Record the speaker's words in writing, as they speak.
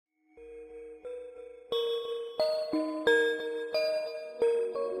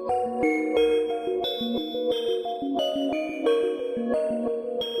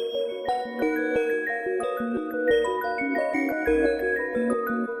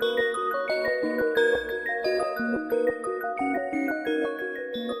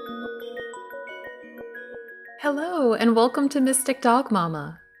and welcome to Mystic Dog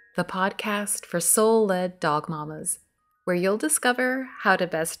Mama, the podcast for soul-led dog mamas, where you'll discover how to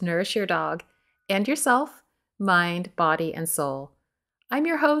best nourish your dog and yourself, mind, body, and soul. I'm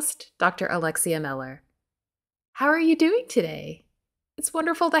your host, Dr. Alexia Miller. How are you doing today? It's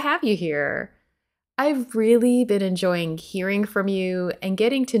wonderful to have you here. I've really been enjoying hearing from you and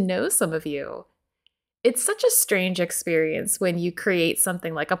getting to know some of you. It's such a strange experience when you create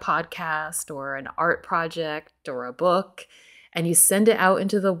something like a podcast or an art project or a book, and you send it out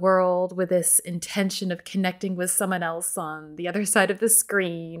into the world with this intention of connecting with someone else on the other side of the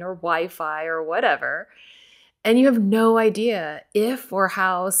screen or Wi-Fi or whatever, and you have no idea if or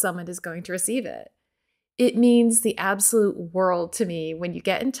how someone is going to receive it. It means the absolute world to me when you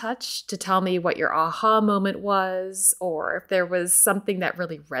get in touch to tell me what your aha moment was, or if there was something that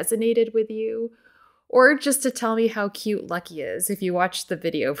really resonated with you, or just to tell me how cute Lucky is if you watch the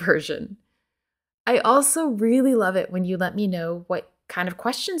video version. I also really love it when you let me know what kind of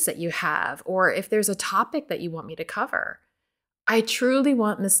questions that you have, or if there's a topic that you want me to cover. I truly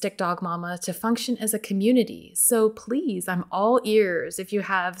want Mystic Dog Mama to function as a community, so please, I'm all ears if you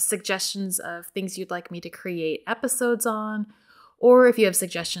have suggestions of things you'd like me to create episodes on, or if you have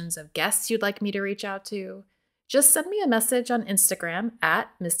suggestions of guests you'd like me to reach out to. Just send me a message on Instagram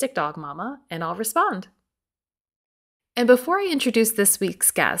at Mystic Dog Mama and I'll respond. And before I introduce this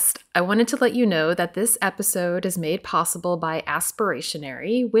week's guest, I wanted to let you know that this episode is made possible by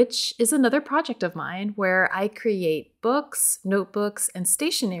Aspirationary, which is another project of mine where I create books, notebooks, and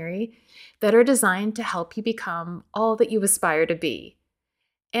stationery that are designed to help you become all that you aspire to be.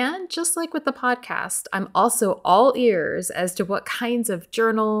 And just like with the podcast, I'm also all ears as to what kinds of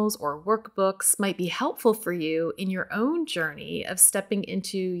journals or workbooks might be helpful for you in your own journey of stepping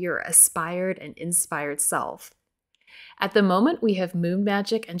into your aspired and inspired self. At the moment, we have Moon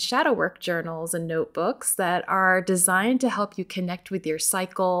Magic and Shadow Work journals and notebooks that are designed to help you connect with your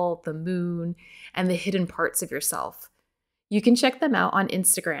cycle, the moon, and the hidden parts of yourself. You can check them out on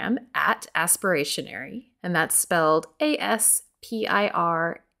Instagram at Aspirationary, and that's spelled Aspirationery.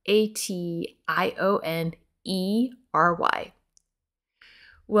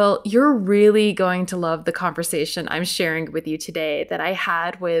 Well, you're really going to love the conversation I'm sharing with you today that I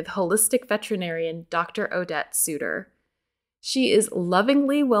had with holistic veterinarian Dr. Odette Suter. She is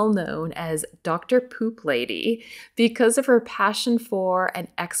lovingly well known as Dr. Poop Lady because of her passion for and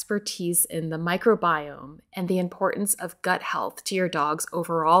expertise in the microbiome and the importance of gut health to your dog's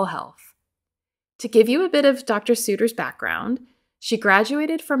overall health. To give you a bit of Dr. Suter's background, she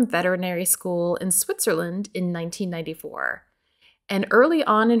graduated from veterinary school in Switzerland in 1994. And early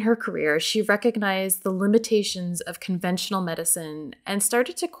on in her career, she recognized the limitations of conventional medicine and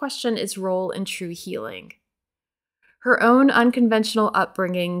started to question its role in true healing. Her own unconventional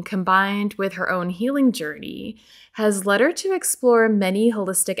upbringing, combined with her own healing journey, has led her to explore many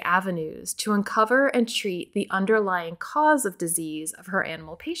holistic avenues to uncover and treat the underlying cause of disease of her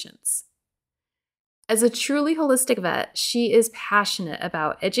animal patients. As a truly holistic vet, she is passionate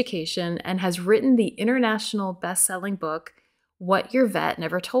about education and has written the international best-selling book, What Your Vet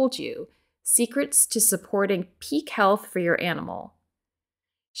Never Told You: Secrets to Supporting Peak Health for Your Animal.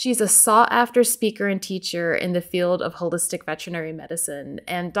 She's a sought-after speaker and teacher in the field of holistic veterinary medicine,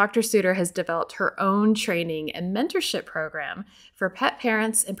 and Dr. Suter has developed her own training and mentorship program for pet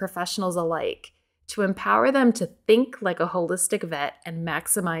parents and professionals alike to empower them to think like a holistic vet and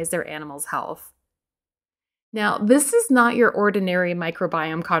maximize their animal's health. Now, this is not your ordinary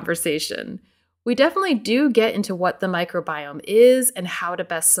microbiome conversation. We definitely do get into what the microbiome is and how to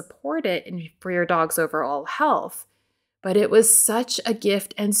best support it for your dog's overall health. But it was such a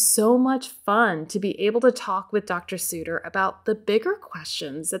gift and so much fun to be able to talk with Dr. Suter about the bigger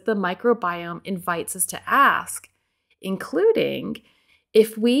questions that the microbiome invites us to ask, including,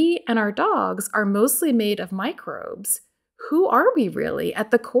 if we and our dogs are mostly made of microbes, who are we really at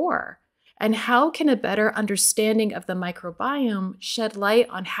the core? And how can a better understanding of the microbiome shed light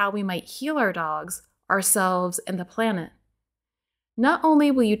on how we might heal our dogs, ourselves, and the planet? Not only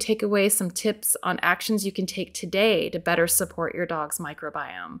will you take away some tips on actions you can take today to better support your dog's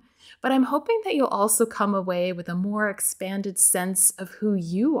microbiome, but I'm hoping that you'll also come away with a more expanded sense of who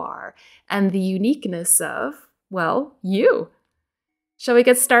you are and the uniqueness of, well, you. Shall we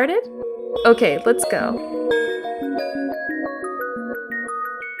get started? Okay, let's go.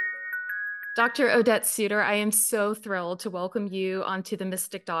 Dr. Odette Suter, I am so thrilled to welcome you onto the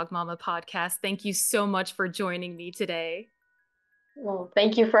Mystic Dog Mama podcast. Thank you so much for joining me today. Well,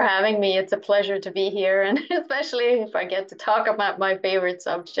 thank you for having me. It's a pleasure to be here, and especially if I get to talk about my favorite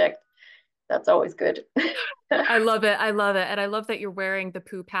subject. that's always good. I love it. I love it. And I love that you're wearing the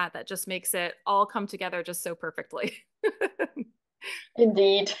poop hat that just makes it all come together just so perfectly.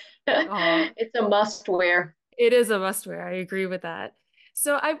 Indeed. Oh, It's a must wear. it is a must wear. I agree with that.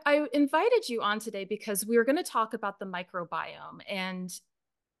 So I invited you on today because we were going to talk about the microbiome. And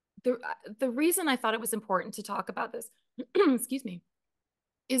the reason I thought it was important to talk about this, excuse me,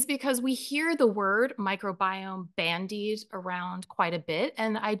 is because we hear the word microbiome bandied around quite a bit.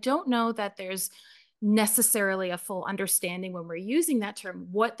 And I don't know that there's necessarily a full understanding when we're using that term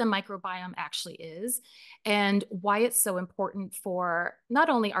what the microbiome actually is and why it's so important for not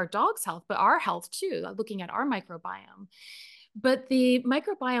only our dog's health, but our health too, looking at our microbiome. But the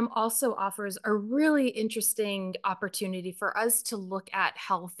microbiome also offers a really interesting opportunity for us to look at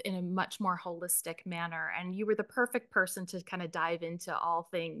health in a much more holistic manner. And you were the perfect person to kind of dive into all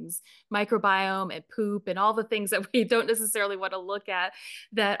things microbiome and poop and all the things that we don't necessarily want to look at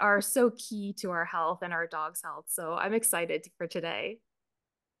that are so key to our health and our dog's health. So I'm excited for today.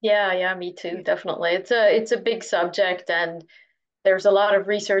 Yeah, yeah, me too, Yeah. definitely. It's a big subject, and there's a lot of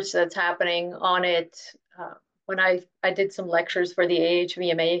research that's happening on it. When I did some lectures for the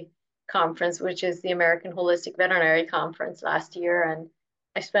AHVMA conference, which is the American Holistic Veterinary Conference last year, and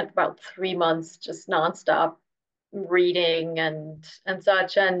I spent about 3 months just nonstop reading and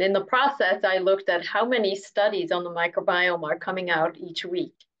such. And in the process, I looked at how many studies on the microbiome are coming out each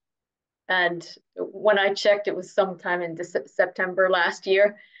week. And when I checked, it was sometime in September last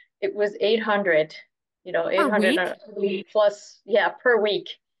year. It was 800, Per 800 week? plus, yeah, per week.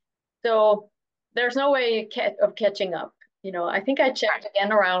 So there's no way of catching up. I think I checked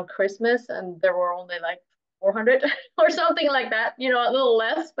again around Christmas and there were only like 400 or something like that, a little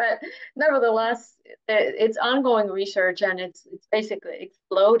less, but nevertheless, it's ongoing research and it's basically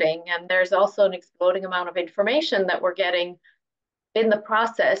exploding. And there's also an exploding amount of information that we're getting in the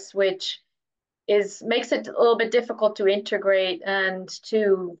process, which is makes it a little bit difficult to integrate and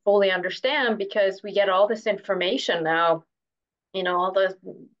to fully understand because we get all this information now, all the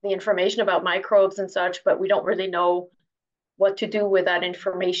information about microbes and such, but we don't really know what to do with that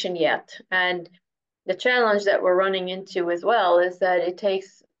information yet. And the challenge that we're running into as well is that it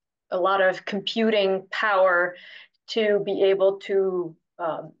takes a lot of computing power to be able to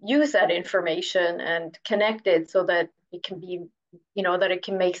use that information and connect it so that it can be, that it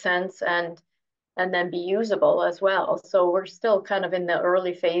can make sense and then be usable as well. So we're still kind of in the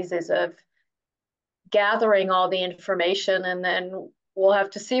early phases of gathering all the information and then we'll have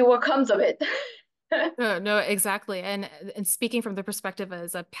to see what comes of it. No, no, exactly. And speaking from the perspective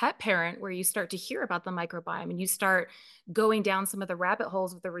as a pet parent, where you start to hear about the microbiome and you start going down some of the rabbit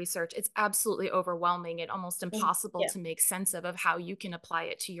holes of the research, it's absolutely overwhelming and almost impossible Yeah. to make sense of how you can apply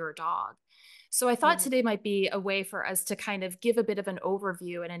it to your dog. So I thought Mhm. today might be a way for us to kind of give a bit of an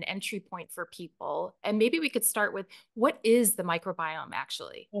overview and an entry point for people. And maybe we could start with what is the microbiome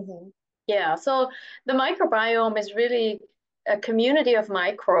actually? Mhm. Yeah, so the microbiome is really a community of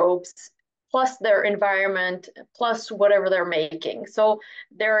microbes plus their environment plus whatever they're making. So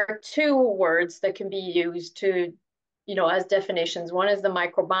there are two words that can be used to, as definitions. One is the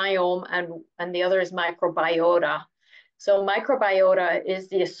microbiome and the other is microbiota. So microbiota is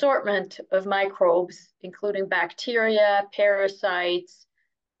the assortment of microbes, including bacteria, parasites,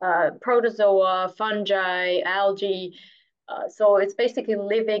 protozoa, fungi, algae. So it's basically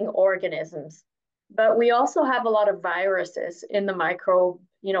living organisms. But we also have a lot of viruses in the microbe,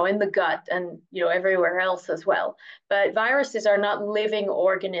 in the gut and, everywhere else as well. But viruses are not living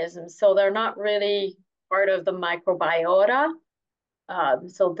organisms, so they're not really part of the microbiota.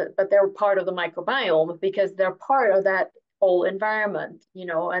 But they're part of the microbiome because they're part of that whole environment,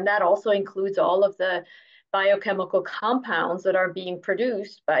 and that also includes all of the biochemical compounds that are being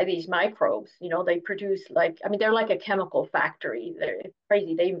produced by these microbes. They produce they're like a chemical factory. It's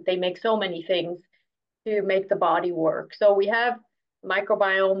crazy. They make so many things to make the body work. So we have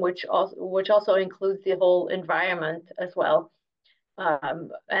microbiome, which also includes the whole environment as well,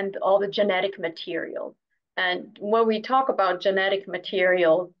 and all the genetic material. And when we talk about genetic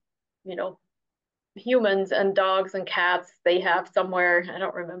material, you know, humans and dogs and cats, they have somewhere, I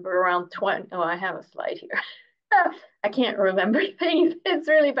don't remember, around 20. Oh, I have a slide here. I can't remember things. It's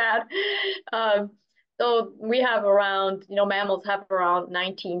really bad. Um, so we have around, mammals have around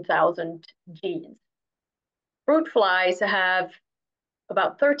 19,000 genes. Fruit flies have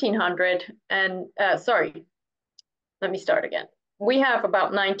about 1,300 and, sorry, let me start again. We have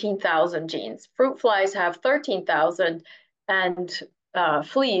about 19,000 genes. Fruit flies have 13,000 and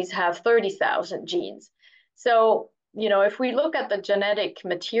fleas have 30,000 genes. So, if we look at the genetic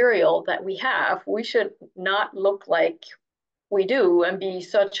material that we have, we should not look like we do and be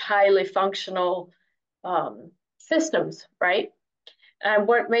such highly functional systems, right? And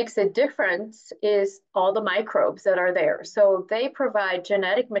what makes a difference is all the microbes that are there. So they provide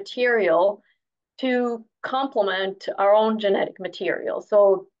genetic material to complement our own genetic material.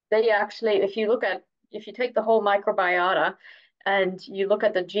 So they actually, if you take the whole microbiota and you look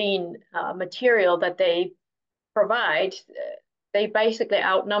at the gene material that they provide, they basically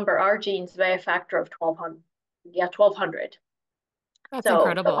outnumber our genes by a factor of 1200. Yeah, 1200. That's So,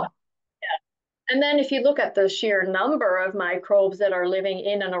 incredible. and then if you look at the sheer number of microbes that are living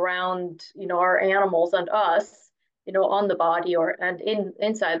in and around, our animals and us, on the body and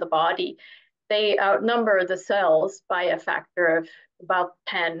inside the body, they outnumber the cells by a factor of about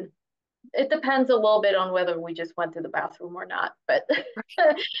 10. It depends a little bit on whether we just went to the bathroom or not, but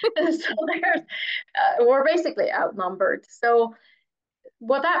so we're basically outnumbered. So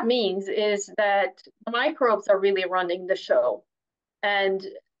what that means is that the microbes are really running the show. And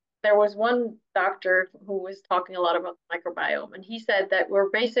there was one doctor who was talking a lot about the microbiome, and he said that we're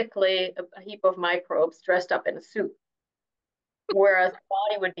basically a heap of microbes dressed up in a suit, whereas the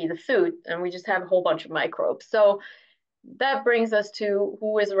body would be the suit, and we just have a whole bunch of microbes. So that brings us to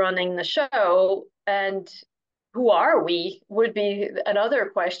who is running the show, and who are we would be another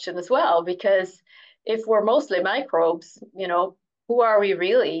question as well, because if we're mostly microbes, who are we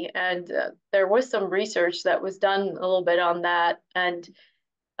really? And there was some research that was done a little bit on that, and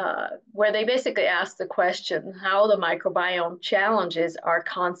where they basically asked the question how the microbiome challenges our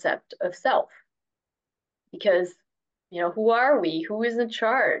concept of self. Because, who are we? Who is in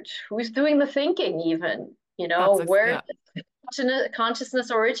charge? Who's doing the thinking, even? Where Yeah. does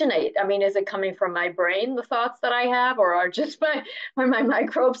consciousness originate? I mean, is it coming from my brain, the thoughts that I have, or are my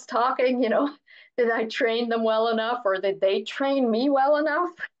microbes talking? Did I train them well enough, or did they train me well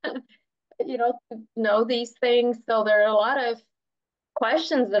enough? To know these things. So there are a lot of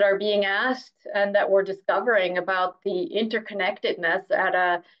questions that are being asked and that we're discovering about the interconnectedness at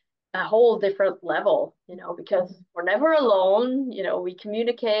a whole different level, because we're never alone. We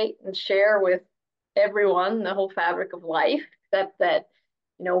communicate and share with everyone, the whole fabric of life, except that,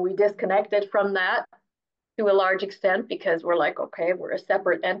 we disconnected from that to a large extent because we're like, okay, we're a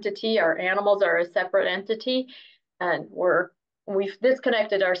separate entity. Our animals are a separate entity, and we've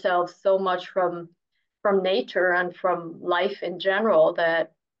disconnected ourselves so much from nature and from life in general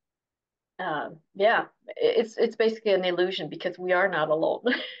that yeah, it's basically an illusion because we are not alone.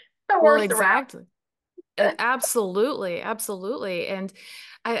 Well, We're surrounded. exactly. Absolutely, absolutely. And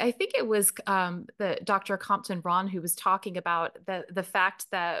I think it was the Dr. Compton Braun who was talking about the fact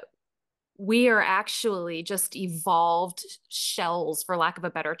that we are actually just evolved shells, for lack of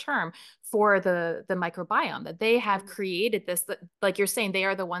a better term, for the microbiome, that they have created this, that, like you're saying, they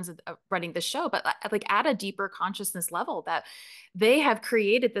are the ones running the show, but like at a deeper consciousness level, that they have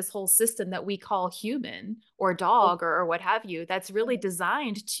created this whole system that we call human or dog or what have you, that's really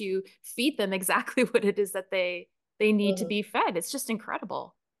designed to feed them exactly what it is that they need to Mhm. be fed. It's just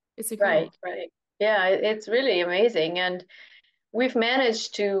incredible. It's Right, incredible. right. Yeah, it's really amazing. And we've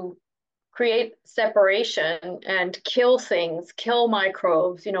managed to create separation and kill things, kill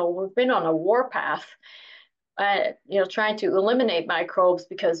microbes. We've been on a warpath, trying to eliminate microbes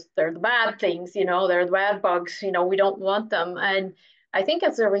because they're the bad things, they're the bad bugs, we don't want them. And I think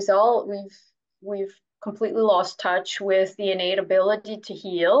as a result, we've completely lost touch with the innate ability to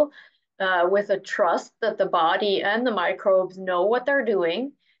heal, with a trust that the body and the microbes know what they're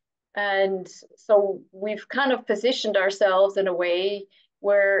doing. And so we've kind of positioned ourselves in a way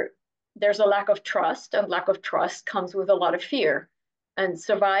where there's a lack of trust, and lack of trust comes with a lot of fear and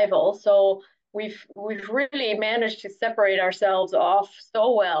survival. So we've really managed to separate ourselves off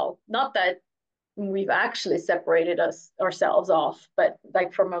so well. Not that we've actually separated ourselves off, but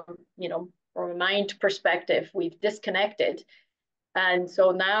like from a mind perspective, we've disconnected. And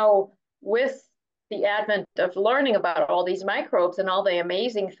so now, with the advent of learning about all these microbes and all the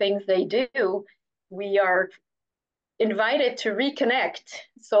amazing things they do, we are invited to reconnect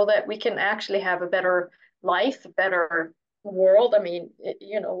so that we can actually have a better life, a better world. I mean,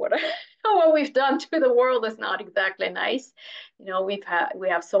 what what we've done to the world is not exactly nice. We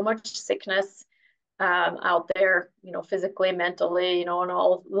have so much sickness out there, physically, mentally, on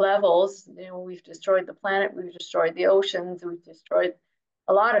all levels. We've destroyed the planet, we've destroyed the oceans, we've destroyed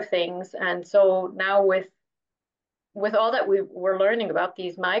a lot of things. And so now, with all that we're learning about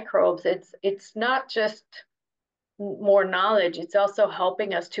these microbes, it's not just more knowledge, it's also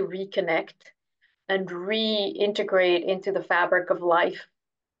helping us to reconnect and reintegrate into the fabric of life,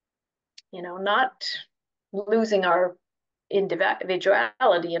 not losing our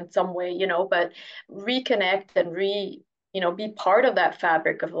individuality in some way, but reconnect and be part of that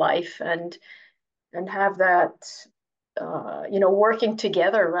fabric of life and have that working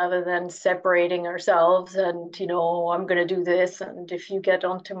together rather than separating ourselves and, I'm going to do this. And if you get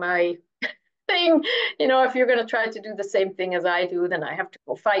onto my thing, if you're going to try to do the same thing as I do, then I have to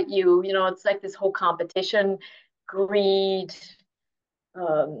go fight you. It's like this whole competition, greed,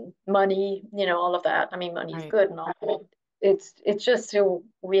 money, all of that. I mean, money is Right. good and all, but it's just so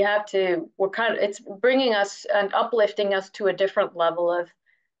it's bringing us and uplifting us to a different level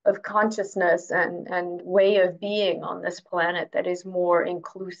of consciousness and way of being on this planet that is more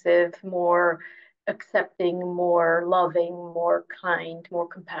inclusive, more accepting, more loving, more kind, more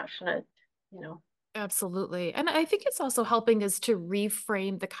compassionate, you know. Absolutely. And I think it's also helping us to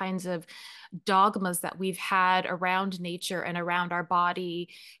reframe the kinds of dogmas that we've had around nature and around our body,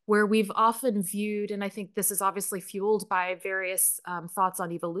 where we've often viewed, and I think this is obviously fueled by various thoughts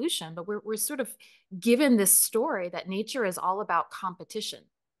on evolution, but we're sort of given this story that nature is all about competition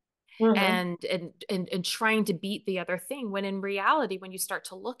Mm-hmm. and trying to beat the other thing, when in reality, when you start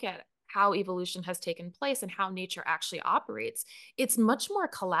to look at how evolution has taken place and how nature actually operates, it's much more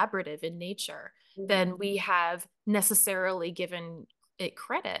collaborative in nature Mm-hmm. than we have necessarily given it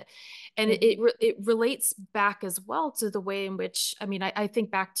credit. And Mm-hmm. it relates back as well to the way in which, I mean, I think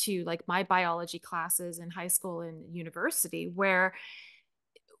back to like my biology classes in high school and university, where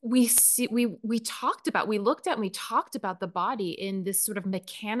we looked at and we talked about the body in this sort of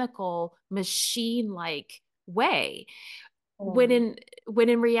mechanical machine like way, when Mm-hmm.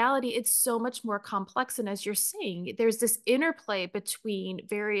 in reality it's so much more complex. And as you're saying, there's this interplay between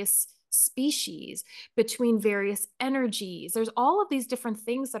various species, between various energies. There's all of these different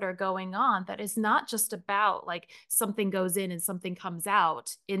things that are going on, that is not just about like something goes in and something comes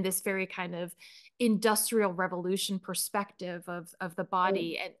out in this very kind of industrial revolution perspective of the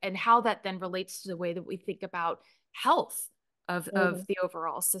body, and how that then relates to the way that we think about health Mm-hmm. of the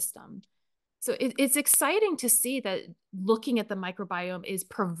overall system. So it's exciting to see that looking at the microbiome is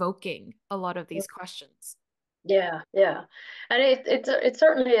provoking a lot of these questions. Yeah, yeah. And it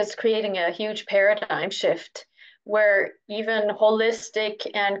certainly is creating a huge paradigm shift where even holistic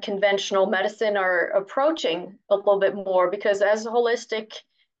and conventional medicine are approaching a little bit more, because as holistic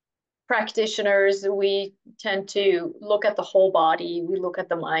practitioners, we tend to look at the whole body. We look at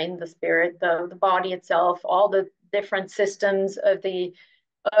the mind, the spirit, the body itself, all the different systems of the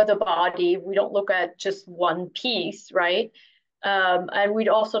body. We don't look at just one piece, right? And we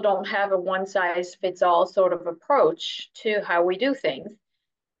also don't have a one size fits all sort of approach to how we do things.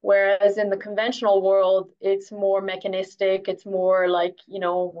 Whereas in the conventional world, it's more mechanistic. It's more like, we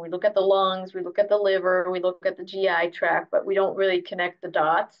look at the lungs, we look at the liver, we look at the GI tract, but we don't really connect the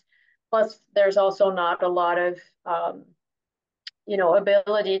dots. Plus, there's also not a lot of,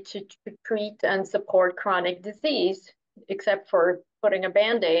 ability to treat and support chronic disease, except for putting a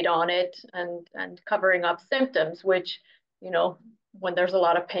band-aid on it and covering up symptoms, which, you know, when there's a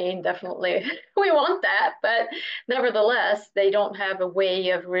lot of pain, definitely we want that. But nevertheless, they don't have a way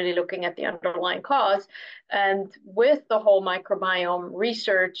of really looking at the underlying cause. And with the whole microbiome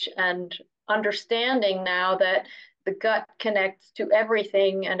research and understanding now that the gut connects to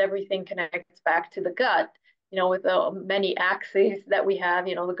everything and everything connects back to the gut, with the many axes that we have,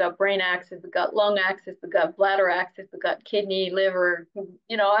 the gut brain axis, the gut lung axis, the gut bladder axis, the gut kidney, liver,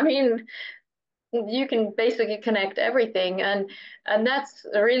 I mean, you can basically connect everything. And that's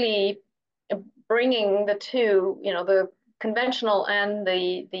really bringing the two, the conventional and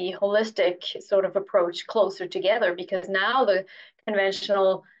the holistic sort of approach closer together, because now the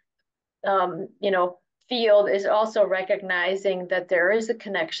conventional field is also recognizing that there is a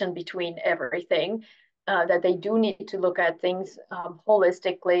connection between everything, that they do need to look at things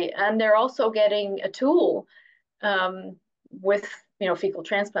holistically. And they're also getting a tool um, with, fecal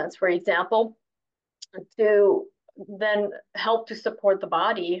transplants, for example, to then help to support the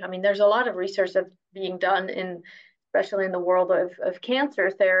body. I mean, there's a lot of research that's being done especially in the world of cancer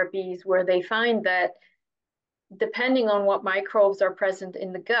therapies, where they find that depending on what microbes are present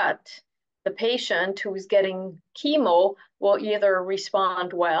in the gut, the patient who's getting chemo will either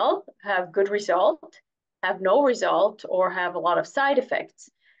respond well, have good result, have no result, or have a lot of side effects.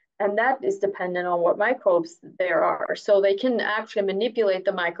 And that is dependent on what microbes there are. So they can actually manipulate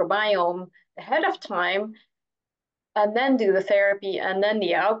the microbiome ahead of time and then do the therapy, and then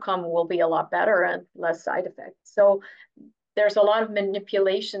the outcome will be a lot better and less side effects. So there's a lot of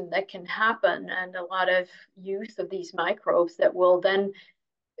manipulation that can happen and a lot of use of these microbes that will then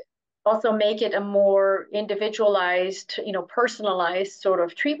also make it a more individualized, personalized sort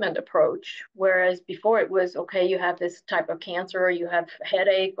of treatment approach. Whereas before it was, okay, you have this type of cancer, or you have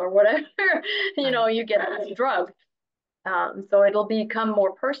headache or whatever, Right. you get this drug. So it'll become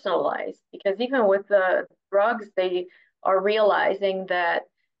more personalized because even with the drugs, they are realizing that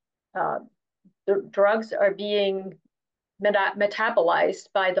uh, the drugs are being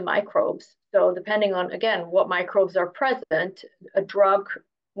metabolized by the microbes. So depending on, again, what microbes are present, a drug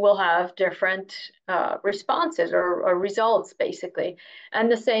will have different responses or results, basically.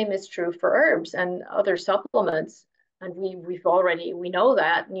 And the same is true for herbs and other supplements. And we know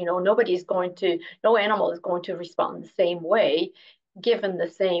that, no animal is going to respond the same way given the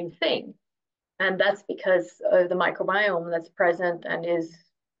same thing. And that's because of the microbiome that's present and is,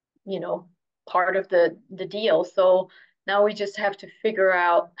 you know, part of the deal. So now we just have to figure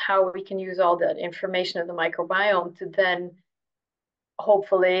out how we can use all that information of the microbiome to then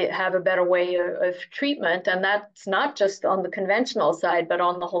hopefully have a better way of treatment. And that's not just on the conventional side, but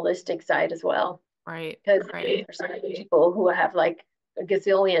on the holistic side as well. Right, Because right. there's some people who have like a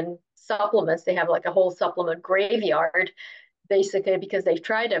gazillion supplements, they have like a whole supplement graveyard, basically because they've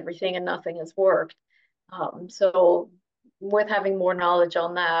tried everything and nothing has worked. So with having more knowledge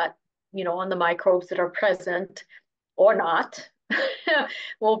on that, on the microbes that are present or not,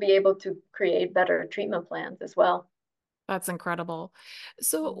 we'll be able to create better treatment plans as well. That's incredible.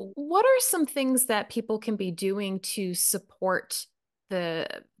 So, what are some things that people can be doing to support the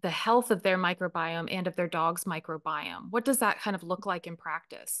health of their microbiome and of their dog's microbiome? What does that kind of look like in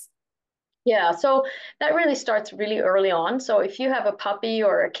practice? Yeah, so that really starts really early on. So if you have a puppy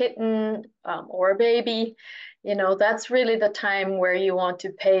or a kitten or a baby, that's really the time where you want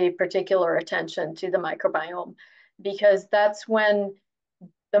to pay particular attention to the microbiome because that's when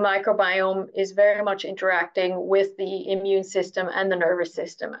the microbiome is very much interacting with the immune system and the nervous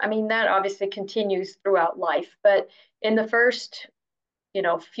system. I mean, that obviously continues throughout life, but in the first,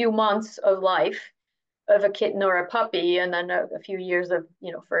 few months of life of a kitten or a puppy, and then a few years of,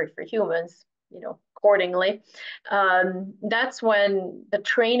 for humans, accordingly, that's when the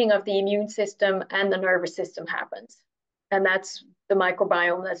training of the immune system and the nervous system happens. And that's the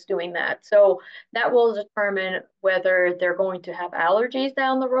microbiome that's doing that. So that will determine whether they're going to have allergies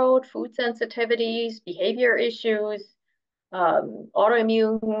down the road, food sensitivities, behavior issues,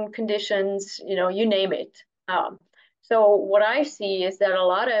 autoimmune conditions, you name it. So what I see is that a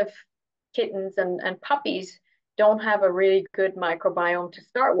lot of kittens and puppies don't have a really good microbiome to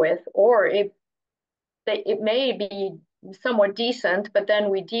start with, or it may be somewhat decent, but then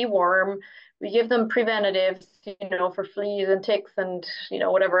we deworm, we give them preventatives, for fleas and ticks and,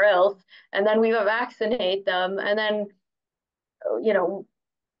 whatever else, and then we vaccinate them, and then, you know,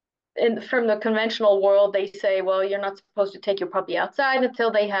 from the conventional world, they say, well, you're not supposed to take your puppy outside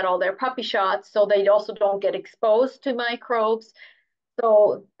until they had all their puppy shots, so they also don't get exposed to microbes.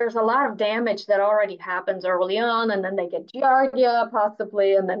 So there's a lot of damage that already happens early on, and then they get giardia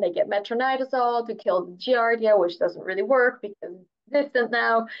possibly, and then they get metronidazole to kill the giardia, which doesn't really work because it's distant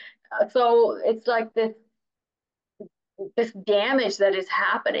now. So it's like this damage that is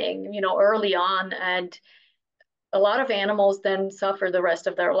happening, early on, and a lot of animals then suffer the rest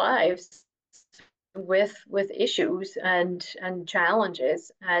of their lives with issues and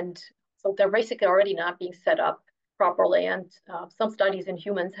challenges, and so they're basically already not being set up properly. And some studies in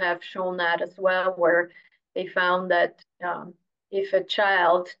humans have shown that as well, where they found that if a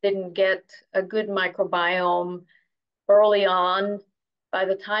child didn't get a good microbiome early on, by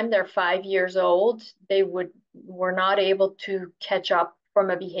the time they're 5 years old, they were not able to catch up from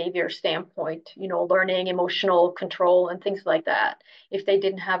a behavior standpoint, learning emotional control and things like that, if they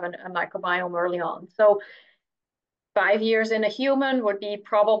didn't have a microbiome early on. So 5 years in a human would be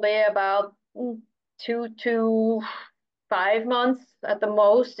probably about 2 to 5 months at the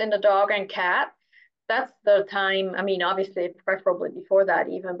most in a dog and cat. That's the time, I mean, obviously, preferably before that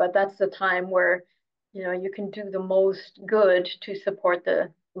even, but that's the time where, you can do the most good to support the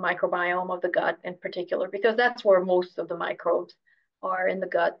microbiome of the gut in particular, because that's where most of the microbes are in the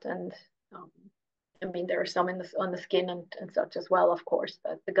gut. And um, I mean, there are some on the skin and such as well, of course,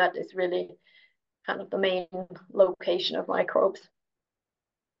 but the gut is really kind of the main location of microbes.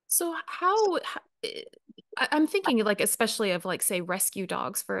 So I'm thinking like especially of like say rescue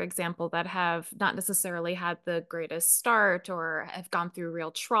dogs, for example, that have not necessarily had the greatest start or have gone through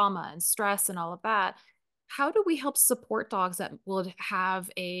real trauma and stress and all of that. How do we help support dogs that would have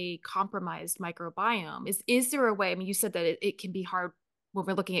a compromised microbiome? Is there a way? I mean, you said that it can be hard when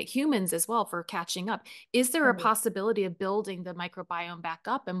we're looking at humans as well for catching up. Is there a Mhm. possibility of building the microbiome back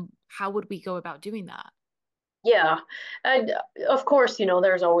up, and how would we go about doing that? Yeah, and of course,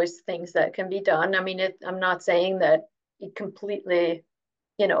 there's always things that can be done. I mean, I'm not saying that it completely,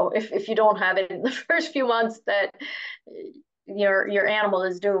 if you don't have it in the first few months, that your animal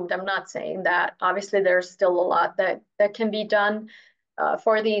is doomed. I'm not saying that. Obviously, there's still a lot that can be done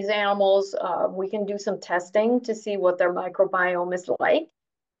for these animals. We can do some testing to see what their microbiome is like,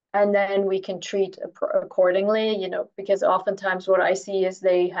 and then we can treat accordingly. Because oftentimes what I see is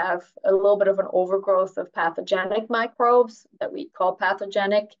they have a little bit of an overgrowth of pathogenic microbes that we call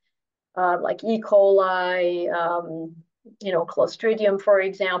pathogenic, like E. coli, Clostridium, for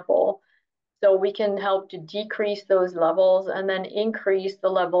example. So we can help to decrease those levels and then increase the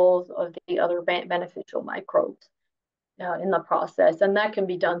levels of the other beneficial microbes in the process. And that can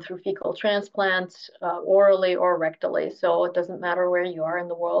be done through fecal transplants, orally or rectally. So it doesn't matter where you are in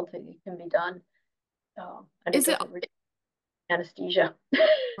the world, it can be done. And it Is it doesn't require anesthesia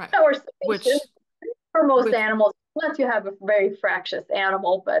right? or sedation Which for most which animals, unless you have a very fractious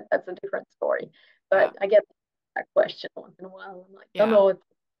animal, but that's a different story. yeah, But I get that question once in a while. I'm like, no, yeah. no, it doesn't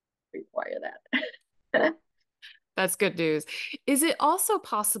require that. That's good news. Is it also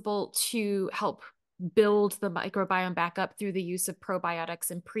possible to help build the microbiome back up through the use of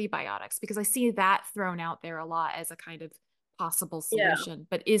probiotics and prebiotics? Because I see that thrown out there a lot as a kind of possible Yeah. solution,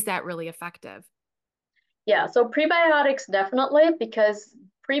 but is that really effective? Yeah, so prebiotics definitely, because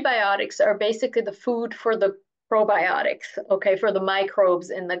prebiotics are basically the food for the probiotics, okay, for the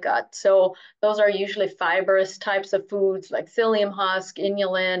microbes in the gut. So those are usually fibrous types of foods like psyllium husk,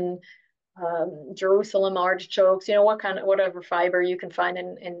 inulin, Jerusalem artichokes, whatever fiber you can find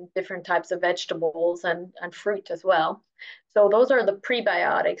in different types of vegetables and fruit as well. So those are the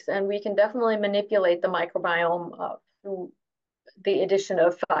prebiotics, and we can definitely manipulate the microbiome through the addition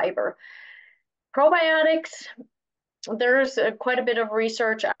of fiber. Probiotics, there's quite a bit of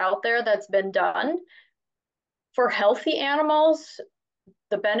research out there that's been done. For healthy animals,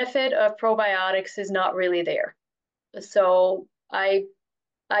 the benefit of probiotics is not really there. So I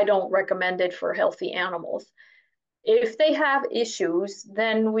don't recommend it for healthy animals. If they have issues,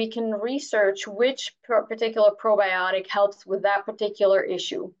 then we can research which particular probiotic helps with that particular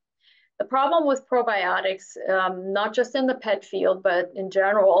issue. The problem with probiotics, not just in the pet field, but in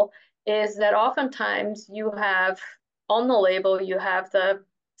general, is that oftentimes you have on the label, you have the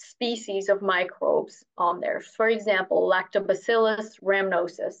species of microbes on there. For example, Lactobacillus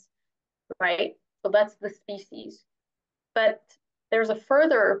rhamnosus, right? So that's the species. But there's a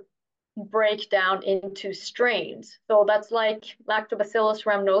further breakdown into strains. So that's like Lactobacillus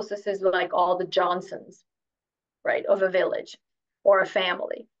rhamnosus is like all the Johnsons, right, of a village or a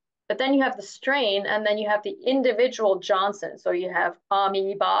family. But then you have the strain, and then you have the individual Johnson. So you have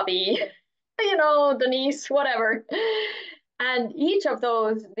Tommy, Bobby, Denise, whatever. And each of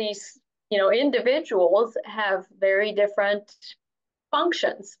these, individuals have very different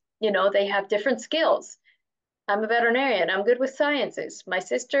functions. They have different skills. I'm a veterinarian. I'm good with sciences. My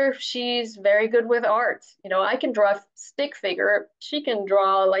sister, she's very good with art. I can draw a stick figure. She can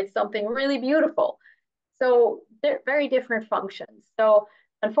draw like something really beautiful. So they're very different functions. So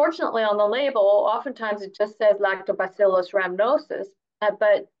unfortunately, on the label, oftentimes it just says Lactobacillus rhamnosus,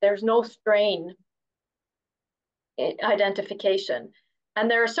 but there's no strain identification. And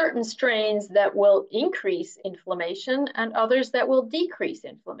there are certain strains that will increase inflammation and others that will decrease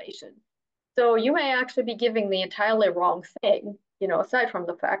inflammation. So you may actually be giving the entirely wrong thing, aside from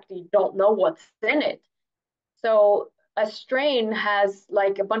the fact that you don't know what's in it. So a strain has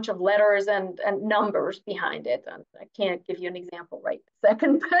like a bunch of letters and numbers behind it. And I can't give you an example right this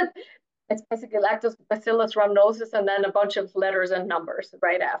second, but it's basically Lactobacillus rhamnosus and then a bunch of letters and numbers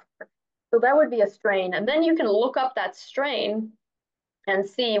right after. So that would be a strain. And then you can look up that strain and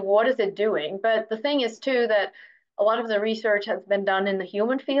see what is it doing. But the thing is too that a lot of the research has been done in the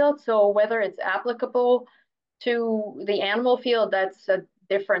human field. So whether it's applicable to the animal field, that's a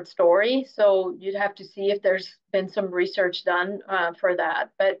different story. So you'd have to see if there's been some research done for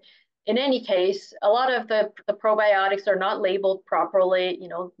that. But in any case, a lot of the probiotics are not labeled properly. You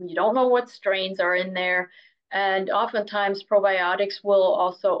don't know what strains are in there. And oftentimes probiotics will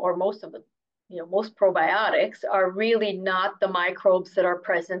also, or most of the, most probiotics are really not the microbes that are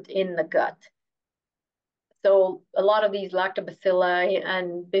present in the gut. So a lot of these lactobacilli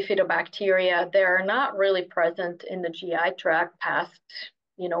and bifidobacteria, they're not really present in the GI tract past,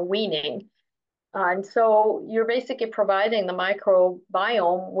 weaning. And so you're basically providing the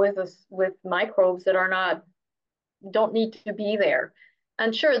microbiome with microbes that don't need to be there.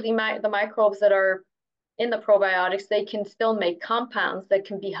 And sure, the microbes that are in the probiotics, they can still make compounds that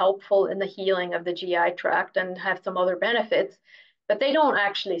can be helpful in the healing of the GI tract and have some other benefits, but they don't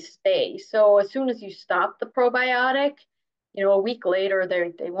actually stay. So as soon as you stop the probiotic, a week later,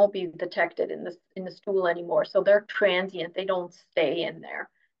 they won't be detected in the stool anymore. So they're transient. They don't stay in there.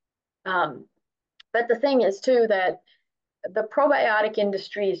 But the thing is too that the probiotic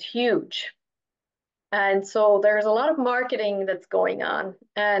industry is huge. And so there's a lot of marketing that's going on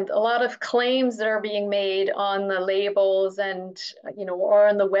and a lot of claims that are being made on the labels and, or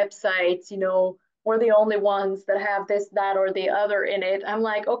on the websites, we're the only ones that have this, that, or the other in it. I'm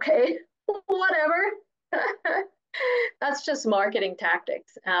like, okay, whatever. That's just marketing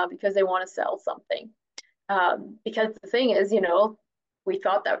tactics because they want to sell something. Because the thing is, we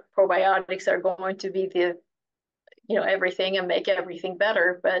thought that probiotics are going to be the everything and make everything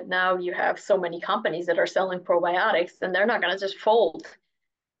better, but now you have so many companies that are selling probiotics and they're not going to just fold,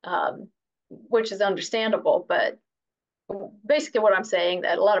 which is understandable. But basically what I'm saying,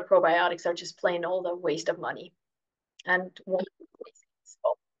 that a lot of probiotics are just plain old a waste of money and won't be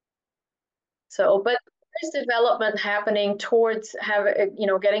wasteful. So, but there's development happening towards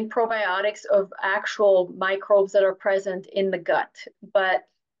getting probiotics of actual microbes that are present in the gut. But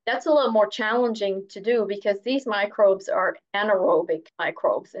that's a little more challenging to do because these microbes are anaerobic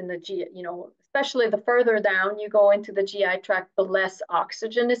microbes in the especially the further down you go into the GI tract, the less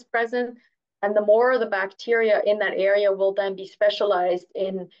oxygen is present. And the more of the bacteria in that area will then be specialized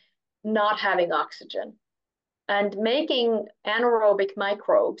in not having oxygen. And making anaerobic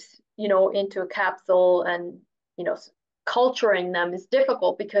microbes, into a capsule and, culturing them is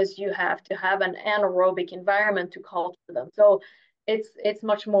difficult because you have to have an anaerobic environment to culture them. So it's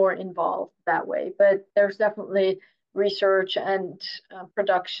much more involved that way. But there's definitely research and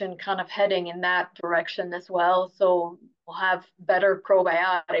production kind of heading in that direction as well. So we'll have better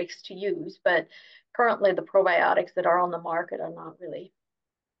probiotics to use. But currently, the probiotics that are on the market are not really.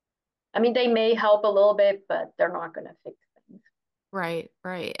 I mean, they may help a little bit, but they're not going to fix things. Right,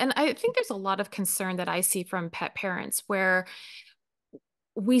 right. And I think there's a lot of concern that I see from pet parents where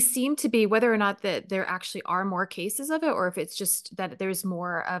we seem to be, whether or not that there actually are more cases of it, or if it's just that there's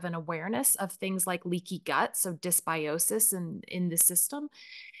more of an awareness of things like leaky gut, so dysbiosis in the system,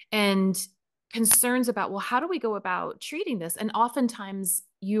 and concerns about, well, how do we go about treating this? And oftentimes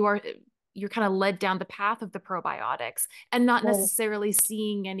you're kind of led down the path of the probiotics and not Mm, necessarily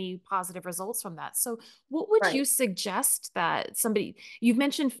seeing any positive results from that. So what would right. you suggest that somebody, you've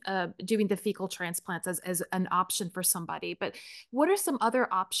mentioned doing the fecal transplants as an option for somebody, but what are some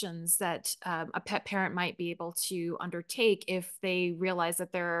other options that a pet parent might be able to undertake if they realize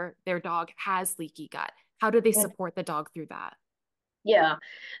that their dog has leaky gut? How do they Mm, support the dog through that? yeah.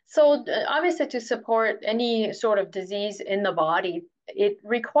 So obviously, to support any sort of disease in the body, it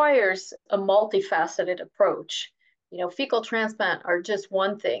requires a multifaceted approach. Fecal transplant are just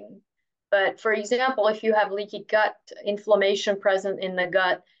one thing. But for example, if you have leaky gut, inflammation present in the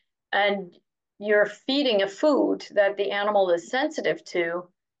gut, and you're feeding a food that the animal is sensitive to,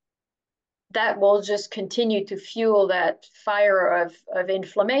 that will just continue to fuel that fire of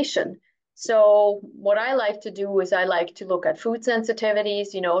inflammation. So what I like to do is I like to look at food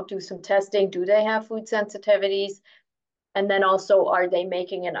sensitivities, do some testing. Do they have food sensitivities? And then also, are they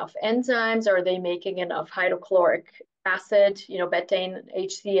making enough enzymes? Are they making enough hydrochloric acid, betaine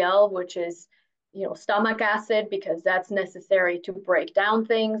HCl, which is, stomach acid, because that's necessary to break down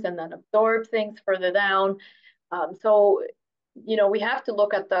things and then absorb things further down. So we have to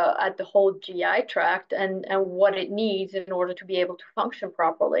look at the whole GI tract and what it needs in order to be able to function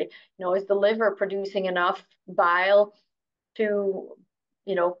properly. Is the liver producing enough bile to,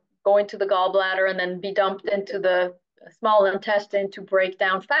 go into the gallbladder and then be dumped into the small intestine to break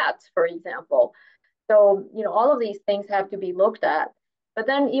down fats, for example? So, all of these things have to be looked at. But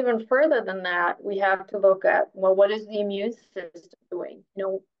then even further than that, we have to look at, well, what is the immune system doing?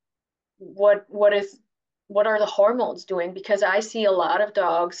 What are the hormones doing? Because I see a lot of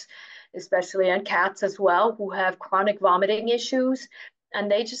dogs, especially and cats as well, who have chronic vomiting issues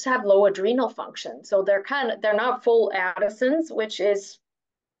and they just have low adrenal function. So they're not full Addisons, which is,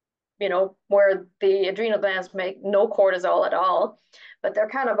 where the adrenal glands make no cortisol at all, but they're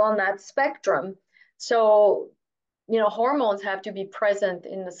kind of on that spectrum. So, hormones have to be present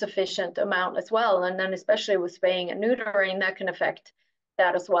in a sufficient amount as well. And then especially with spaying and neutering, that can affect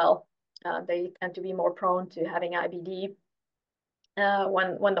that as well. They tend to be more prone to having IBD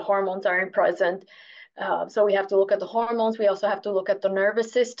when the hormones aren't present. So we have to look at the hormones. We also have to look at the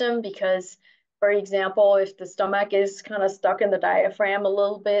nervous system because, for example, if the stomach is kind of stuck in the diaphragm a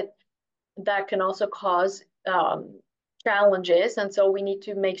little bit, that can also cause challenges. And so we need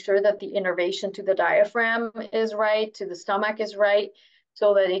to make sure that the innervation to the diaphragm is right, to the stomach is right,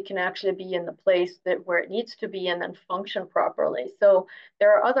 so that it can actually be in the place where it needs to be and then function properly. So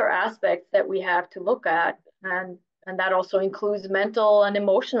there are other aspects that we have to look at, and that also includes mental and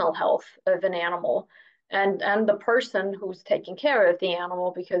emotional health of an animal and the person who's taking care of the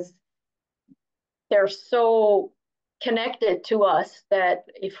animal, because they're so connected to us that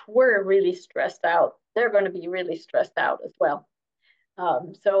if we're really stressed out, they're going to be really stressed out as well.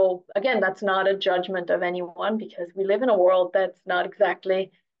 So again, that's not a judgment of anyone because we live in a world that's not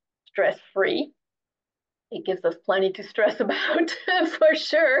exactly stress free. It gives us plenty to stress about for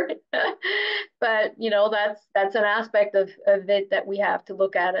sure. But that's an aspect of it that we have to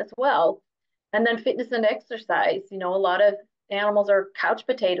look at as well. And then fitness and exercise. A lot of animals are couch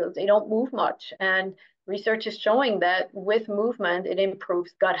potatoes. They don't move much. And research is showing that with movement, it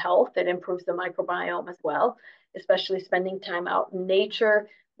improves gut health, it improves the microbiome as well, especially spending time out in nature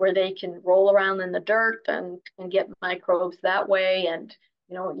where they can roll around in the dirt and get microbes that way and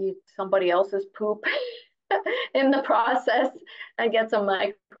eat somebody else's poop in the process and get some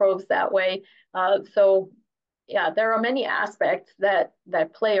microbes that way. So yeah, there are many aspects that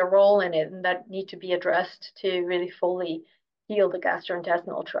play a role in it and that need to be addressed to really fully heal the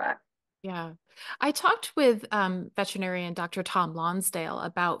gastrointestinal tract. Yeah. I talked with veterinarian Dr. Tom Lonsdale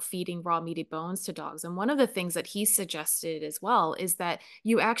about feeding raw meaty bones to dogs. And one of the things that he suggested as well is that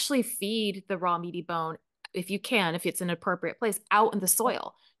you actually feed the raw meaty bone, if you can, if it's an appropriate place, out in the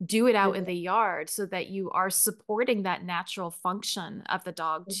soil. Do it out in the yard so that you are supporting that natural function of the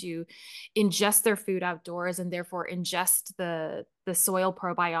dog to ingest their food outdoors and therefore ingest the soil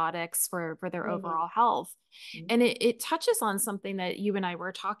probiotics for their overall health. And it touches on something that you and I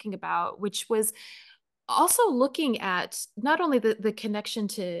were talking about, which was also looking at not only the connection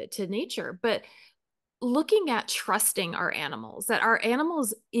to nature, but looking at trusting our animals, that our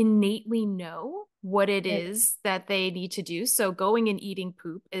animals innately know what it is that they need to do. So going and eating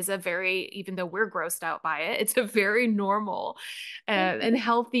poop is a very, even though we're grossed out by it, it's a very normal and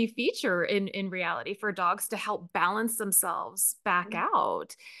healthy feature in reality for dogs to help balance themselves back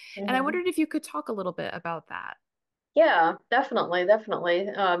out. And I wondered if you could talk a little bit about that. Yeah, definitely, definitely.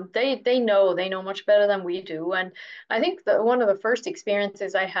 They know much better than we do, and I think that one of the first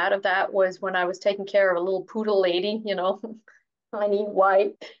experiences I had of that was when I was taking care of a little poodle lady, tiny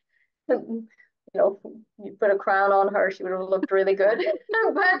white. You put a crown on her, she would have looked really good.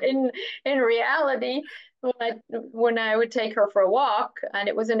 But in reality, when I would take her for a walk, and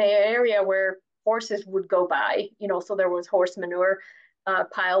it was in an area where horses would go by, so there was horse manure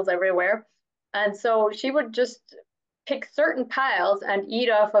piles everywhere. And so she would just pick certain piles and eat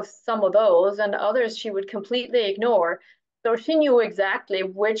off of some of those, and others she would completely ignore. So she knew exactly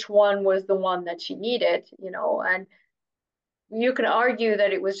which one was the one that she needed, and you can argue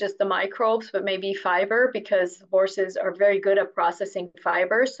that it was just the microbes, but maybe fiber, because horses are very good at processing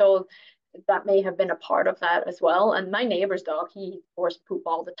fiber. So that may have been a part of that as well. And my neighbor's dog, he eats horse poop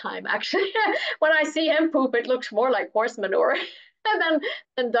all the time. Actually, when I see him poop, it looks more like horse manure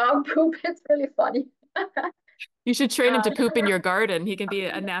than dog poop. It's really funny. You should train him Uh, to poop in your garden. He can be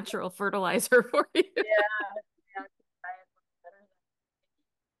a natural fertilizer for you. yeah,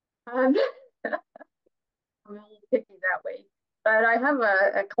 yeah, um, I'm a little picky that way. But I have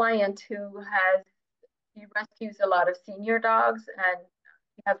a client who he rescues a lot of senior dogs, and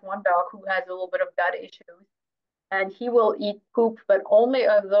he has one dog who has a little bit of gut issues. And he will eat poop, but only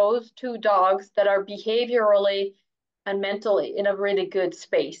of those two dogs that are behaviorally and mentally in a really good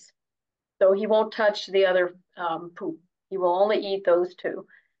space. So he won't touch the other poop. He will only eat those two.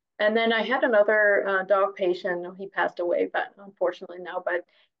 And then I had another dog patient. He passed away, but unfortunately now. But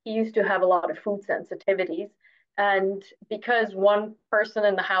he used to have a lot of food sensitivities, and because one person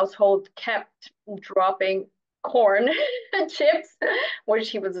in the household kept dropping corn and chips, which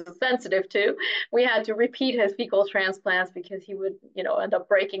he was sensitive to, we had to repeat his fecal transplants because he would, end up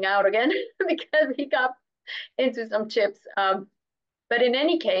breaking out again because he got into some chips. But in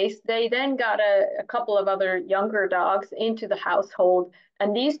any case, they then got a couple of other younger dogs into the household,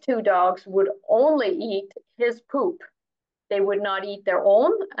 and these two dogs would only eat his poop. They would not eat their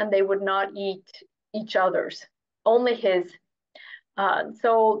own, and they would not eat each other's, only his.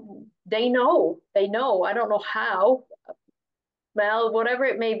 So they know. I don't know how. Well, whatever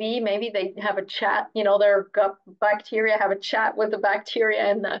it may be, maybe they have a chat. Their gut bacteria have a chat with the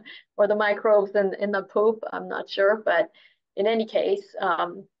bacteria or the microbes in the poop. I'm not sure, but in any case,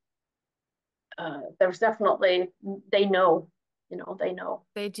 there's definitely they know, they know.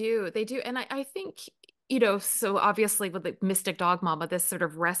 They do. They do. And I think, so obviously with the mystic dog mama, this sort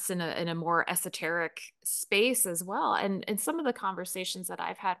of rests in a more esoteric space as well. And some of the conversations that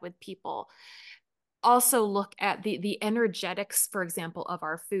I've had with people also look at the energetics, for example, of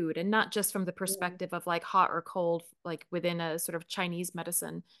our food, and not just from the Yeah. perspective of like hot or cold, like within a sort of Chinese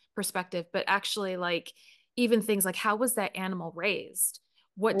medicine perspective, but actually like even things like how was that animal raised?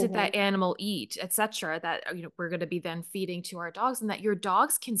 what did Mm-hmm. that animal eat, etc., that we're going to be then feeding to our dogs, and that your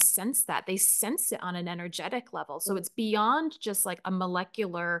dogs can sense that. They sense it on an energetic level. So it's beyond just like a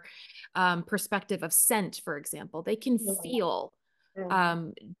molecular perspective of scent, for example. They can feel Mm-hmm.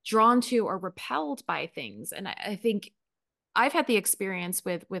 um, drawn to or repelled by things. And I think I've had the experience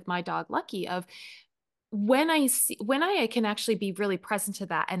with my dog Lucky of when I can actually be really present to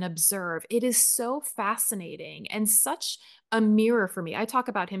that and observe, it is so fascinating and such a mirror for me. I talk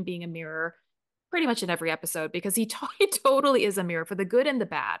about him being a mirror pretty much in every episode because he totally is a mirror for the good and the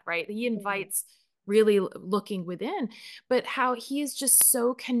bad, right? He Mm-hmm. invites really looking within, but how he is just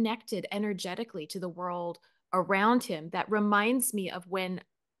so connected energetically to the world around him that reminds me of when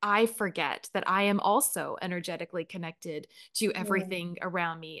I forget that I am also energetically connected to everything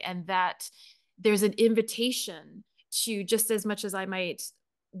around me, and that there's an invitation to, just as much as I might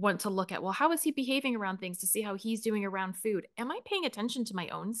want to look at, well, how is he behaving around things, to see how he's doing around food? Am I paying attention to my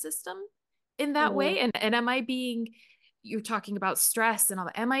own system in that Mm-hmm. way? And am I being, you're talking about stress and all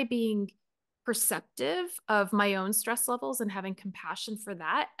that, am I being perceptive of my own stress levels and having compassion for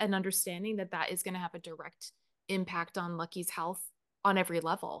that and understanding that that is going to have a direct impact on Lucky's health on every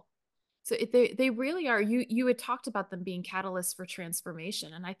level? So they really are. You had talked about them being catalysts for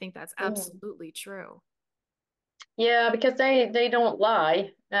transformation, and I think that's Mm-hmm. absolutely true. Yeah, because they don't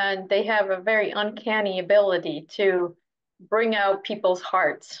lie, and they have a very uncanny ability to bring out people's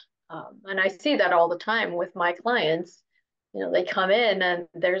hearts. And I see that all the time with my clients. They come in and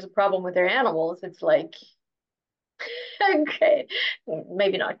there's a problem with their animals. It's like, okay,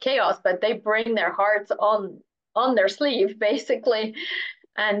 maybe not chaos, but they bring their hearts on their sleeve, basically.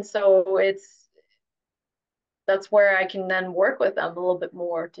 And so that's where I can then work with them a little bit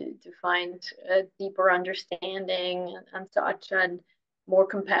more to find a deeper understanding and such, and more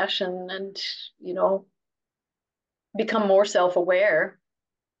compassion, and you know become more self-aware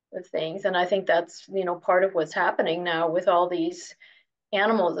of things. And I think that's part of what's happening now with all these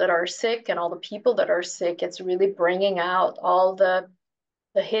animals that are sick and all the people that are sick. It's really bringing out all the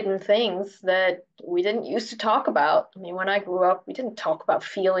hidden things that we didn't used to talk about. I mean, when I grew up, we didn't talk about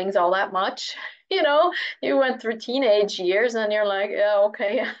feelings all that much. You went through teenage years and you're like, yeah,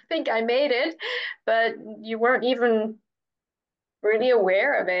 okay, I think I made it, but you weren't even really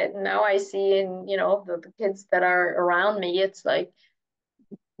aware of it. And now I see in, the kids that are around me, it's like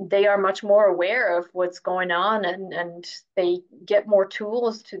they are much more aware of what's going on, and they get more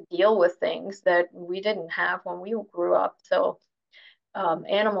tools to deal with things that we didn't have when we grew up. So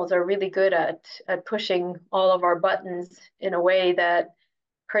animals are really good at pushing all of our buttons in a way that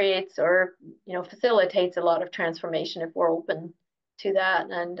creates or facilitates a lot of transformation if we're open to that.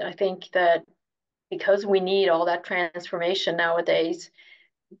 And I think that because we need all that transformation nowadays,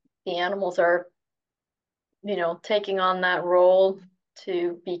 the animals are taking on that role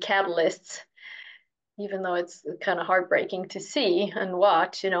to be catalysts, even though it's kind of heartbreaking to see and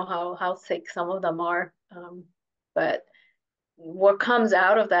watch, how sick some of them are. But what comes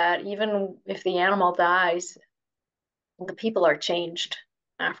out of that, even if the animal dies, the people are changed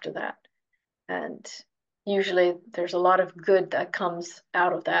after that. And usually there's a lot of good that comes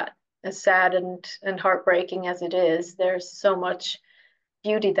out of that. As sad and heartbreaking as it is, there's so much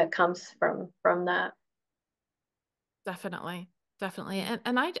beauty that comes from that. Definitely. Definitely.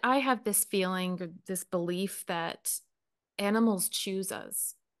 And I have this feeling, or this belief, that animals choose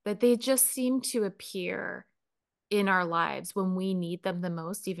us, that they just seem to appear in our lives when we need them the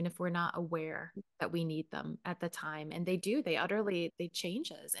most, even if we're not aware that we need them at the time. And they do, they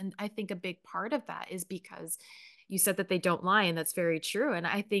change us. And I think a big part of that is because you said that they don't lie, and that's very true. And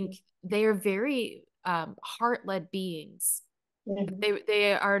I think they are very heart-led beings. Mm-hmm.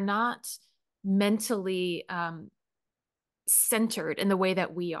 They are not mentally centered in the way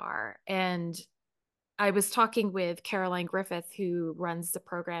that we are. And I was talking with Caroline Griffith, who runs the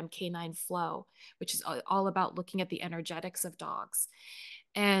program Canine Flow, which is all about looking at the energetics of dogs.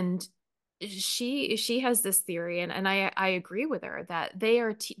 And she has this theory, and I agree with her, that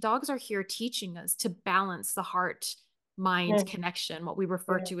dogs are here teaching us to balance the heart mind Mm-hmm. connection, what we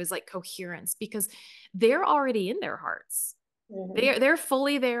refer to as like coherence, because they're already in their hearts. Mm-hmm. They're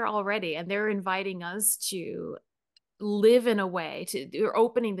fully there already, and they're inviting us to live in a way, to, you're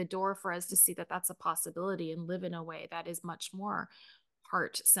opening the door for us to see that that's a possibility and live in a way that is much more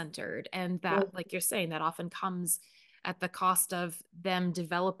heart centered. And that, like you're saying, that often comes at the cost of them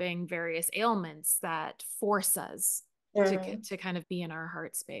developing various ailments that force us Mm-hmm. to kind of be in our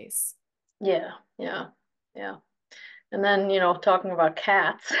heart space. Yeah, yeah, yeah. And then, talking about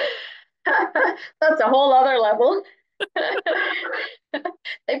cats, that's a whole other level.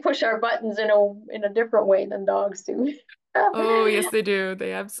 They push our buttons in a different way than dogs do. Oh, yes, they do.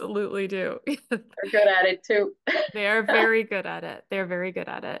 They absolutely do. They're good at it too. They are very good at it. They're very good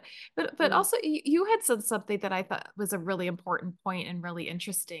at it. But Mm. also you had said something that I thought was a really important point and really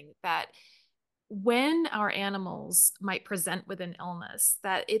interesting, that when our animals might present with an illness,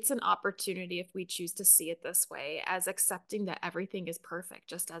 that it's an opportunity, if we choose to see it this way, as accepting that everything is perfect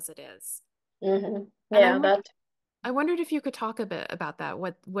just as it is. Hmm. And Yeah, that. I wondered if you could talk a bit about that,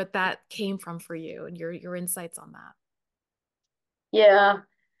 what that came from for you and your insights on that. Yeah,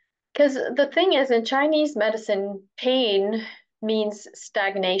 because the thing is, in Chinese medicine, pain means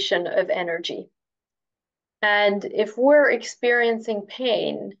stagnation of energy. And if we're experiencing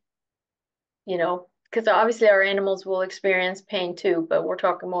pain, because obviously our animals will experience pain too, but we're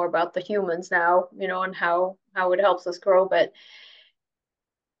talking more about the humans now, and how it helps us grow. But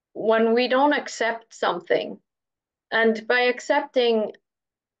when we don't accept something, and by accepting,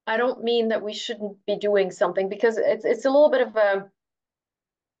 I don't mean that we shouldn't be doing something, because it's a little bit of a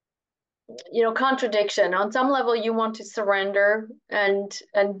contradiction. On some level, you want to surrender and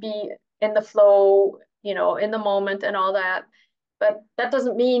be in the flow, in the moment and all that. But that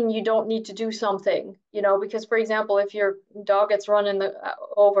doesn't mean you don't need to do something, because for example, if your dog gets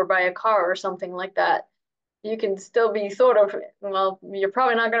over by a car or something like that, you can still be sort of, well, you're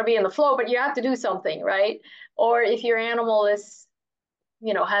probably not going to be in the flow, but you have to do something, right? Or if your animal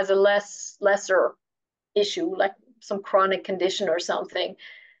has a lesser issue, like some chronic condition or something,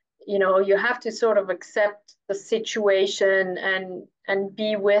 you have to sort of accept the situation and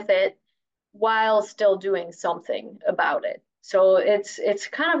be with it while still doing something about it. So it's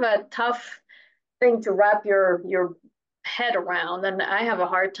kind of a tough thing to wrap your head around, and I have a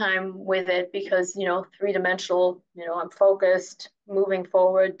hard time with it because three-dimensional, I'm focused, moving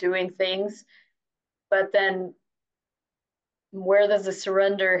forward, doing things, but then where does the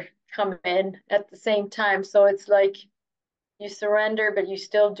surrender come in at the same time? So it's like you surrender, but you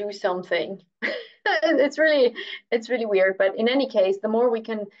still do something. it's really it's really weird. But in any case, the more we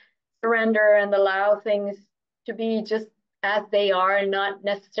can surrender and allow things to be just as they are and not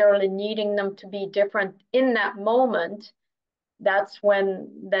necessarily needing them to be different in that moment, that's when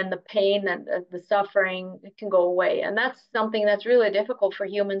then the pain and the suffering can go away. And that's something that's really difficult for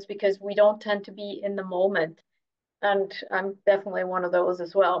humans because we don't tend to be in the moment. And I'm definitely one of those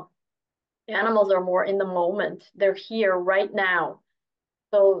as well. Animals are more in the moment. They're here right now.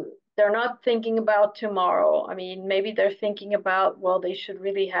 So they're not thinking about tomorrow. I mean, maybe they're thinking about, well, they should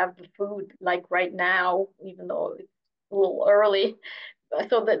really have the food like right now, even though it's a little early,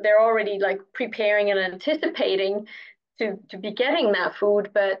 so that they're already like preparing and anticipating to be getting that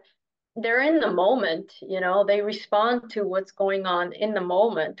food, but they're in the moment, they respond to what's going on in the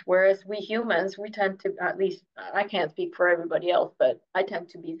moment. Whereas we humans, we tend to, at least I can't speak for everybody else, but I tend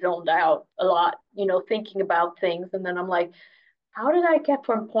to be zoned out a lot, thinking about things. And then I'm like, how did I get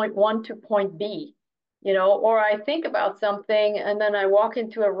from point one to point B? Or I think about something and then I walk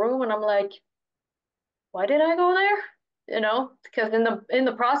into a room and I'm like, why did I go there? Because in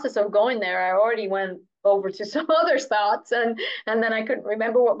the process of going there, I already went over to some other thoughts and then I couldn't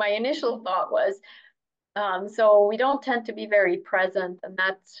remember what my initial thought was. So we don't tend to be very present, and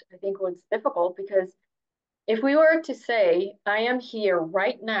that's I think what's difficult because if we were to say, I am here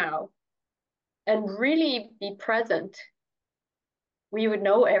right now and really be present, we would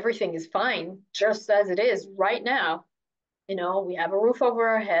know everything is fine just as it is right now. We have a roof over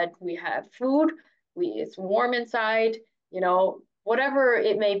our head, we have food, it's warm inside, whatever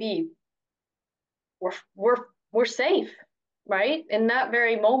it may be, we're safe, right? In that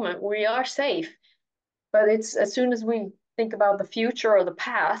very moment, we are safe. But it's as soon as we think about the future or the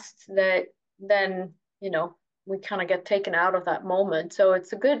past that then, we kind of get taken out of that moment. So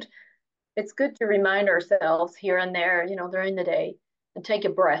it's good to remind ourselves here and there, during the day and take a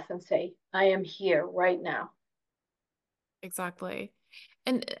breath and say, I am here right now. Exactly.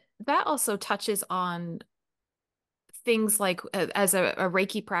 And that also touches on things like, as a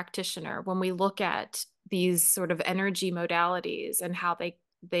Reiki practitioner, when we look at these sort of energy modalities and how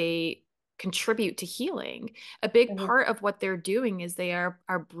they contribute to healing, a big Mhm. part of what they're doing is they are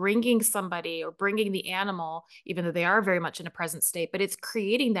bringing somebody or bringing the animal, even though they are very much in a present state, but it's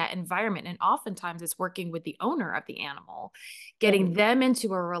creating that environment. And oftentimes it's working with the owner of the animal, getting Mhm. them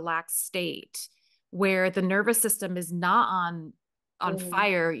into a relaxed state where the nervous system is not on Mhm.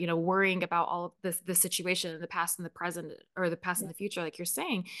 fire, worrying about all of this situation in the past and the present, or the past and the future, like you're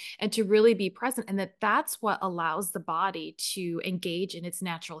saying, and to really be present. And that's what allows the body to engage in its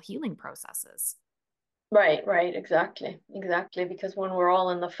natural healing processes. Right, right, exactly. Because when we're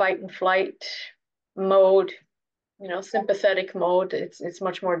all in the fight and flight mode, sympathetic mode, it's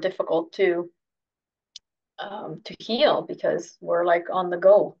much more difficult to to heal because we're like on the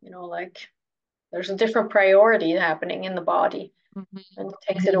go, like there's a different priority happening in the body Mhm. and it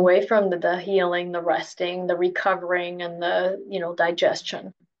takes it away from the healing, the resting, the recovering, and the,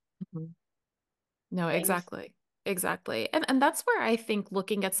 digestion Mhm. No, things. exactly. Exactly. And that's where I think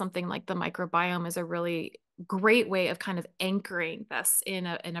looking at something like the microbiome is a really great way of kind of anchoring this in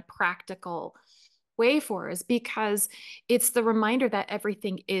a practical way for us, because it's the reminder that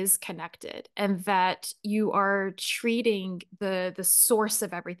everything is connected and that you are treating the source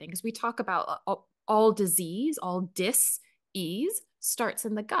of everything. Because we talk about all disease, all dis-ease starts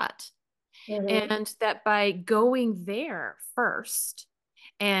in the gut. Hmm. And that by going there first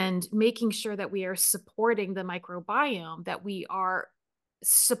and making sure that we are supporting the microbiome, that we are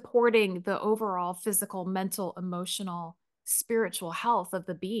supporting the overall physical, mental, emotional, spiritual health of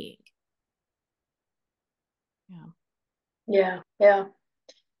the being. Yeah. Yeah, yeah,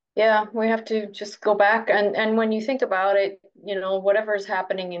 yeah. We have to just go back and when you think about it, whatever's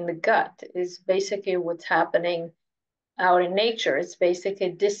happening in the gut is basically what's happening out in nature. It's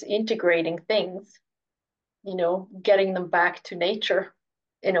basically disintegrating things, getting them back to nature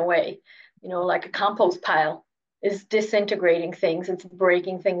in a way, like a compost pile is disintegrating things, it's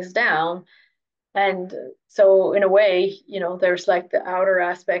breaking things down. And so, in a way, there's like the outer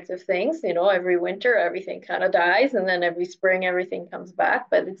aspect of things, every winter everything kind of dies, and then every spring everything comes back.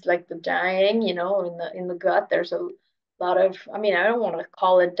 But it's like the dying, in the gut, there's a lot of, I mean, I don't want to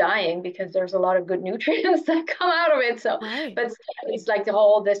call it dying because there's a lot of good nutrients that come out of it. So, Right. but it's like the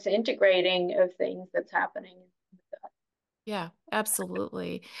whole disintegrating of things that's happening. Yeah,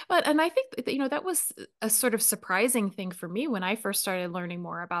 absolutely. But and I think that, that was a sort of surprising thing for me when I first started learning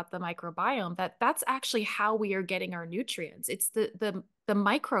more about the microbiome, that that's actually how we are getting our nutrients. It's the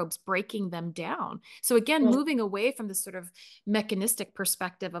microbes breaking them down. So again, Mm, moving away from this sort of mechanistic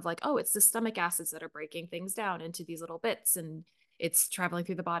perspective of like, oh, it's the stomach acids that are breaking things down into these little bits and it's traveling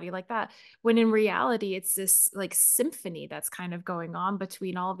through the body like that, when in reality it's this like symphony that's kind of going on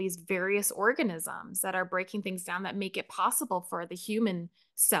between all these various organisms that are breaking things down that make it possible for the human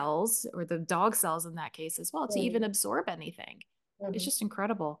cells, or the dog cells in that case as well, to even mm, absorb anything. It's mhm. just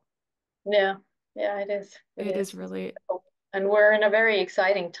incredible. Yeah, yeah, it is. It It is is. really. And we're in a very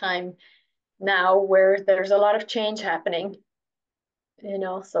exciting time now where there's a lot of change happening,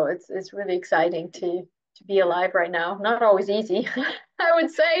 so it's really exciting to be alive right now. Not always easy, I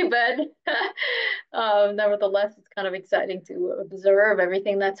would say, but nevertheless, it's kind of exciting to observe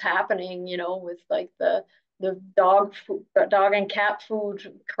everything that's happening, with like the dog and cat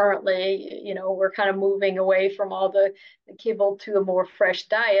food currently, we're kind of moving away from all the kibble to a more fresh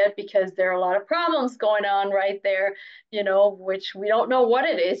diet because there are a lot of problems going on right there, which we don't know what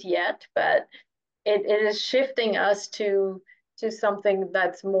it is yet, but it is shifting us to something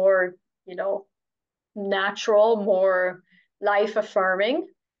that's more, you know, natural, more life affirming.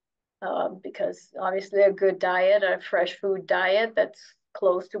 Because obviously a good diet, a fresh food diet that's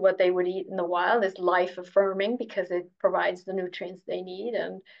close to what they would eat in the wild is life affirming because it provides the nutrients they need.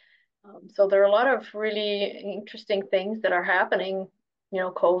 And so there are a lot of really interesting things that are happening,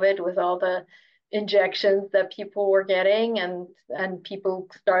 COVID with all the injections that people were getting and people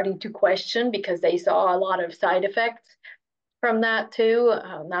starting to question because they saw a lot of side effects from that too.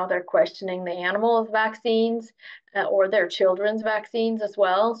 Now they're questioning the animal vaccines or their children's vaccines as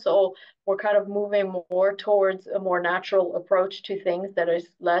well. So we're kind of moving more towards a more natural approach to things that is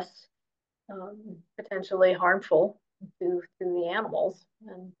less potentially harmful to the animals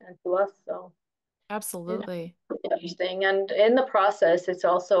and to us. So it's Absolutely. interesting. And in the process, it's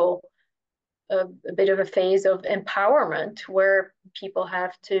also a bit of a phase of empowerment where people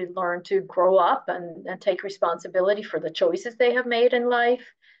have to learn to grow up and take responsibility for the choices they have made in life.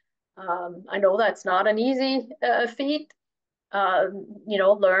 I know that's not an easy feat,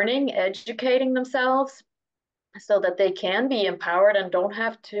 learning, educating themselves so that they can be empowered and don't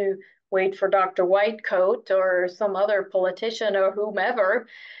have to wait for Dr. Whitecoat or some other politician or whomever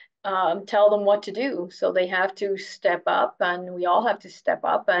tell them what to do. So they have to step up, and we all have to step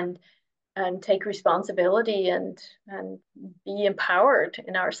up and take responsibility and be empowered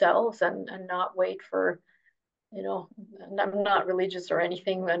in ourselves and not wait for, and I'm not religious or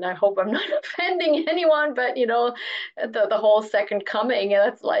anything, and I hope I'm not offending anyone, but the whole second coming,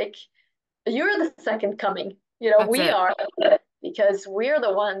 and it's like you're the second coming, That's we it. are, because we're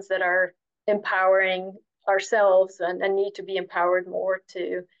the ones that are empowering ourselves and need to be empowered more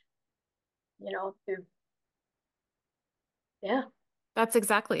to yeah, That's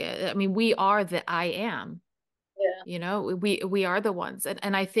exactly it. I mean, we are the I am. yeah, We are the ones.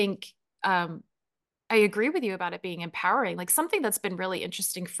 And I think I agree with you about it being empowering. Like something that's been really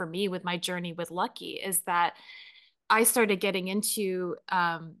interesting for me with my journey with Lucky is that I started getting into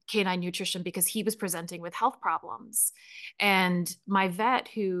canine nutrition because he was presenting with health problems. And my vet,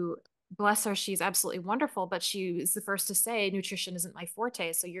 who, bless her, she's absolutely wonderful, but she was the first to say, nutrition isn't my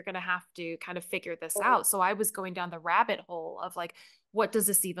forte. So you're going to have to kind of figure this out. So I was going down the rabbit hole of like, what does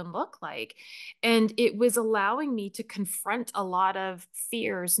this even look like? And it was allowing me to confront a lot of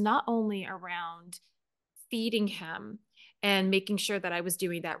fears, not only around feeding him and making sure that I was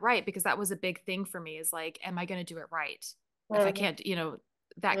doing that right, because that was a big thing for me is like, am I going to do it right? If I Mhm. can't,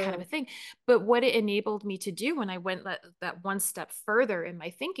 that kind of Mhm. a thing. But what it enabled me to do when I went that one step further in my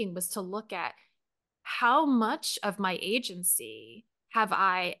thinking was to look at how much of my agency have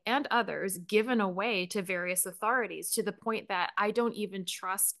I and others given away to various authorities to the point that I don't even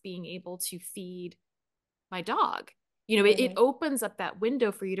trust being able to feed my dog. It Mhm. opens up that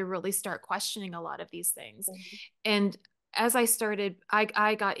window for you to really start questioning a lot of these things. And as I started,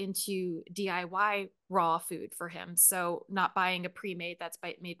 I got into DIY raw food for him. So not buying a pre-made that's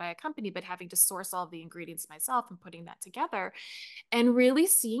made by a company, but having to source all the ingredients myself and putting that together and really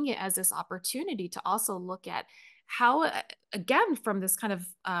seeing it as this opportunity to also look at how, again, from this kind of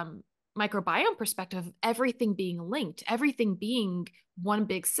microbiome perspective, everything being linked, everything being one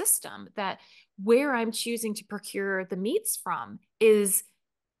big system, that where I'm choosing to procure the meats from is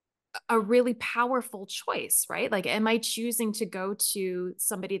a really powerful choice, right? Like, am I choosing to go to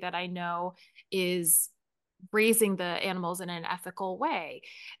somebody that I know is raising the animals in an ethical way?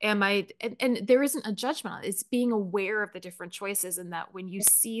 Am I, and there isn't a judgment on it. It's being aware of the different choices, and that when you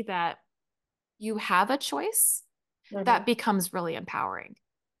see that you have a choice, that Mhm. becomes really empowering.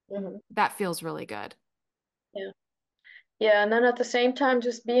 Mhm. That feels really good. Yeah. Yeah, and then at the same time,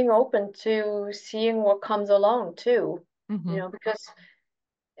 just being open to seeing what comes along too, Mm-hmm. because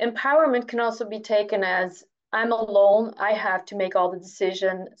empowerment can also be taken as I'm alone, I have to make all the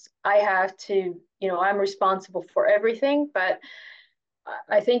decisions, I have to, I'm responsible for everything, but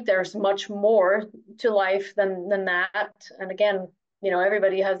I think there's much more to life than that. And again,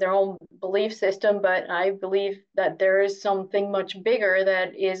 everybody has their own belief system, but I believe that there is something much bigger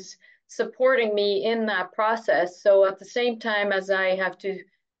that is supporting me in that process. So at the same time as I have to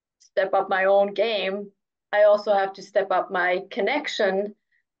step up my own game, I also have to step up my connection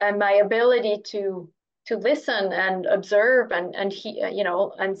and my ability to listen and observe and he,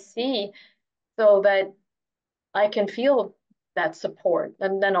 and see so that I can feel that support,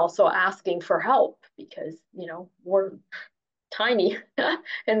 and then also asking for help because we're tiny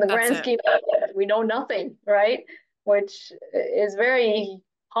in the That's grand it. scheme of it. We know nothing, right? Which is very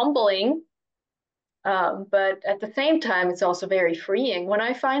humbling, but at the same time it's also very freeing. When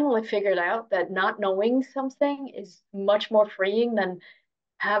I finally figured out that not knowing something is much more freeing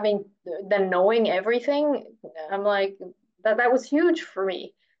having than knowing everything, I'm like, that was huge for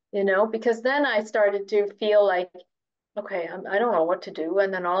me, because then I started to feel like, okay, I don't know what to do.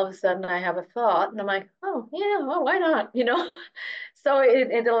 And then all of a sudden I have a thought and I'm like, oh, yeah, well, why not? So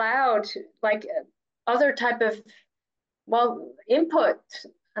it allowed like other type of, well, input.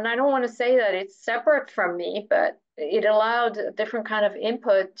 And I don't want to say that it's separate from me, but it allowed a different kind of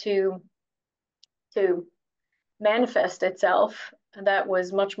input to manifest itself that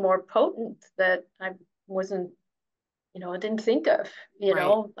was much more potent that I wasn't, I didn't think of, Right.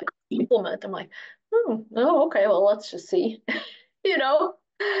 like implement. I'm like, oh, okay, well, let's just see. you know?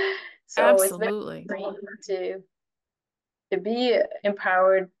 So it's very Absolutely. freeing to be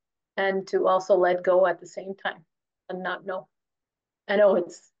empowered and to also let go at the same time and not know. I know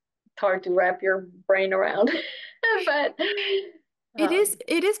it's hard to wrap your brain around, but um, It is,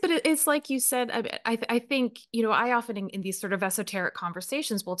 but it's like you said. I think, I often in these sort of esoteric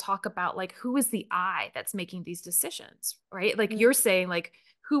conversations will talk about like who is the I that's making these decisions, right? Like you're saying, like,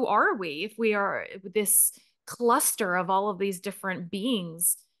 who are we if we are this cluster of all of these different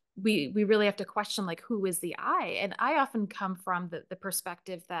beings? We really have to question like who is the I? And I often come from the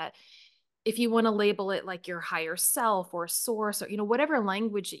perspective that if you want to label it like your higher self or source or whatever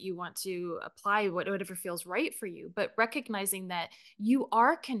language that you want to apply, whatever feels right for you, but recognizing that you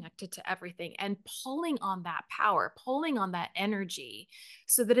are connected to everything and pulling on that power, pulling on that energy,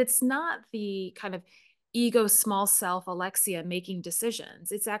 so that it's not the kind of ego small self Alexia making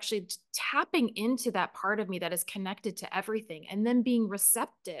decisions. It's actually tapping into that part of me that is connected to everything and then being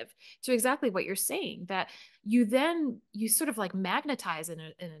receptive to exactly what you're saying, that you sort of like magnetize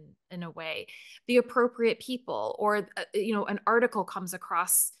in a way the appropriate people, or an article comes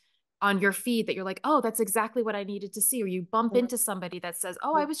across on your feed that you're like, oh, that's exactly what I needed to see, or you bump into somebody that says,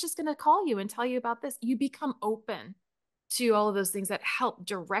 oh, I was just going to call you and tell you about this. You become open to all of those things that help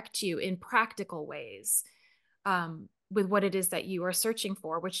direct you in practical ways with what it is that you are searching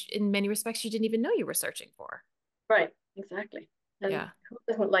for, which in many respects you didn't even know you were searching for. Right, exactly. And Yeah. who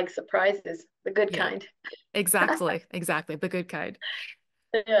doesn't like surprises? The good Yeah. kind. Exactly. Exactly. The good kind.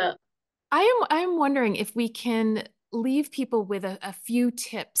 Yeah. I am wondering if we can leave people with a few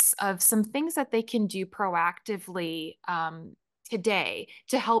tips of some things that they can do proactively today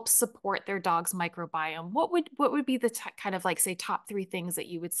to help support their dog's microbiome. What would be the kind of like say top three things that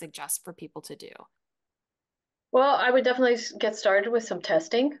you would suggest for people to do? Well, I would definitely get started with some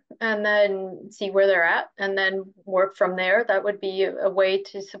testing and then see where they're at and then work from there. That would be a way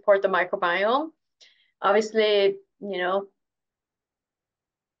to support the microbiome. Obviously,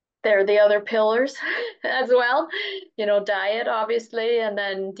 there are the other pillars as well, diet, obviously, and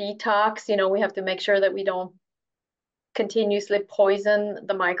then detox. We have to make sure that we don't continuously poison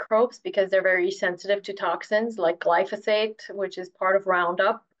the microbes because they're very sensitive to toxins like glyphosate, which is part of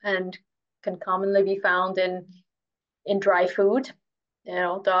Roundup and can commonly be found in dry food.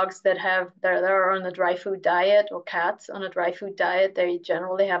 Dogs that are on a dry food diet or cats on a dry food diet, they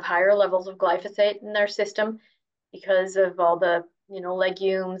generally have higher levels of glyphosate in their system because of all the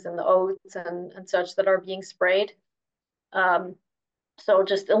legumes and the oats and such that are being sprayed. Um, so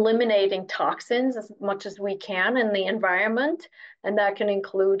just eliminating toxins as much as we can in the environment, and that can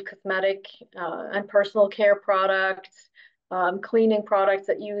include cosmetic and personal care products, cleaning products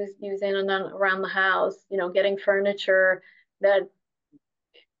that use in and around the house. Getting furniture that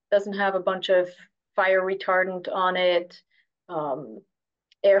doesn't have a bunch of fire retardant on it. Um,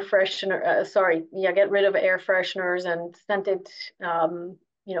 Air freshener, sorry, yeah, get rid of air fresheners and scented,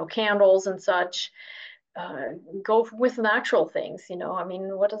 candles and such. uh, Go with natural things. I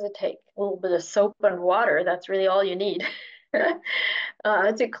mean, what does it take? A little bit of soap and water. That's really all you need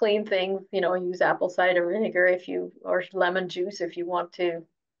to clean things. Use apple cider vinegar or lemon juice if you want to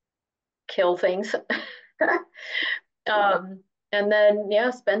kill things. um, and then, yeah,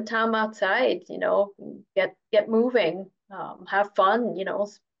 spend time outside. Get moving. Have fun.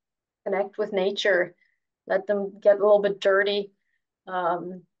 Connect with nature. Let them get a little bit dirty.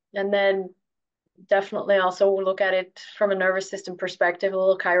 And then definitely also look at it from a nervous system perspective. A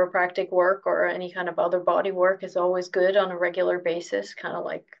little chiropractic work or any kind of other body work is always good on a regular basis, kind of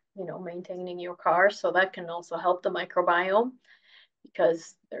like, maintaining your car. So that can also help the microbiome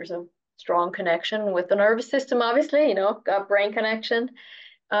because there's a strong connection with the nervous system, obviously, gut brain connection.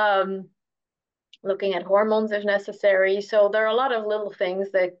 Um, Looking at hormones if necessary. So there are a lot of little things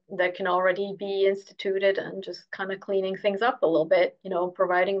that can already be instituted and just kind of cleaning things up a little bit,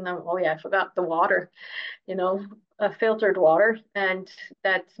 providing them. Oh yeah, I forgot the water, filtered water. And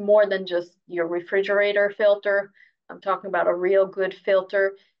that's more than just your refrigerator filter. I'm talking about a real good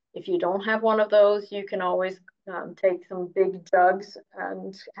filter. If you don't have one of those, you can always take some big jugs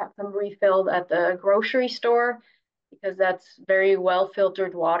and have them refilled at the grocery store because that's very well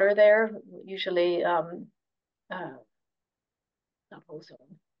filtered water there. Usually, uh, not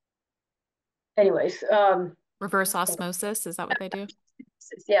ozone. Anyways, Reverse osmosis, is that what they do?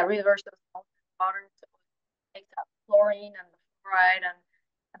 yeah, reverse osmosis water. So it takes out chlorine and the fluoride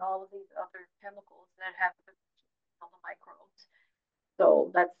and all of these other chemicals that have on the microbes. So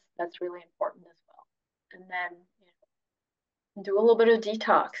that's really important as well. And then do a little bit of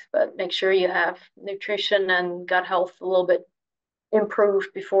detox, but make sure you have nutrition and gut health a little bit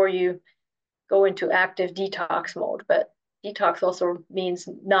improved before you go into active detox mode. But detox also means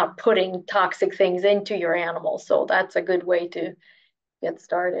not putting toxic things into your animals. So that's a good way to get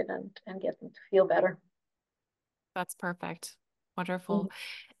started and get them to feel better. That's perfect. Mhm. Wonderful.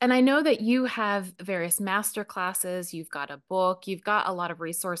 And I know that you have various master classes, you've got a book, you've got a lot of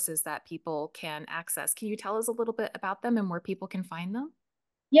resources that people can access. Can you tell us a little bit about them and where people can find them?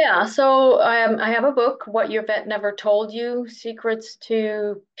 Yeah, so I have a book, What Your Vet Never Told You, Secrets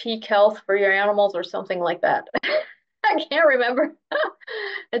to Peak Health for Your Animals, or something like that. I can't remember.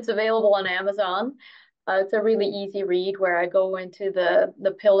 It's available on Amazon. It's a really easy read where I go into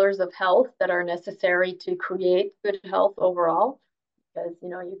the pillars of health that are necessary to create good health overall. Because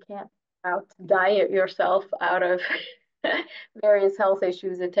you can't out diet yourself out of various health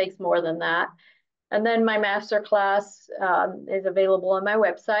issues. It takes more than that. And then my master class is available on my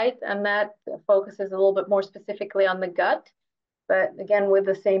website, and that focuses a little bit more specifically on the gut, but again, with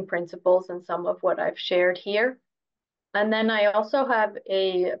the same principles and some of what I've shared here. And then I also have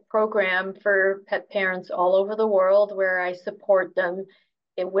a program for pet parents all over the world where I support them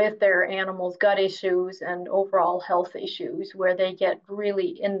with their animals' gut issues and overall health issues, where they get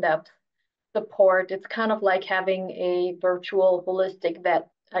really in-depth support. It's kind of like having a virtual holistic vet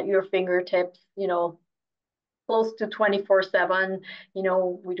at your fingertips, close to 24/7.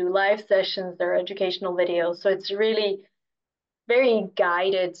 We do live sessions, there are educational videos. So it's really very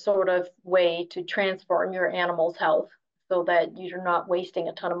guided sort of way to transform your animal's health so that you're not wasting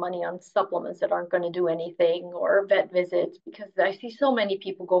a ton of money on supplements that aren't going to do anything or vet visits, because I see so many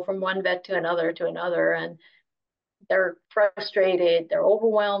people go from one vet to another, and they're frustrated, they're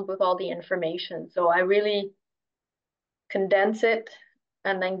overwhelmed with all the information. So I really condense it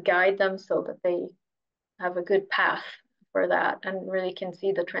and then guide them so that they have a good path for that and really can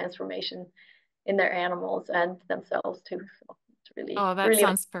see the transformation in their animals and themselves too. So it's really, Oh, that really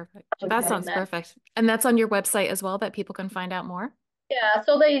sounds perfect. That on sounds that. perfect. And that's on your website as well that people can find out more. Yeah,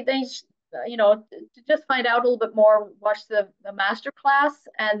 so to just find out a little bit more, watch the master class,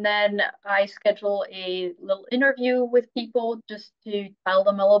 and then I schedule a little interview with people just to tell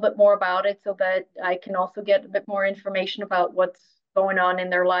them a little bit more about it so that I can also get a bit more information about what's going on in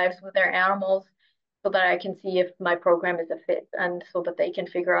their lives with their animals so that I can see if my program is a fit and so that they can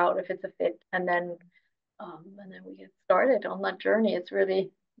figure out if it's a fit, and then we get started on that journey. It's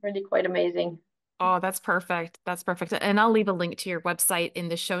really, really quite amazing. Oh, that's perfect. That's perfect. And I'll leave a link to your website in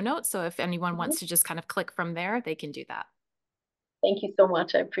the show notes. So if anyone Mhm. wants to just kind of click from there, they can do that. Thank you so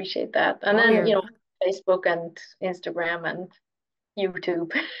much. I appreciate that. And Oh, then, you're Facebook and Instagram and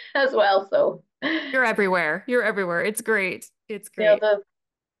YouTube as well. So, you're everywhere. You're everywhere. It's great. It's you know, great. the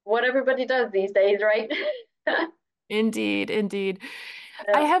what everybody does these days, right? Indeed, indeed.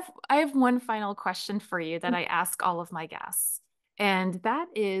 Yeah. I have one final question for you that I ask all of my guests. And that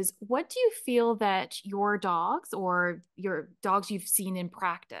is, what do you feel that your dogs or your dogs you've seen in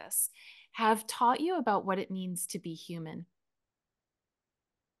practice have taught you about what it means to be human?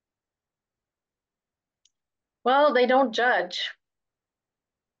 Well, they don't judge,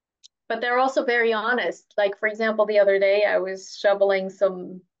 but they're also very honest. Like, for example, the other day I was shoveling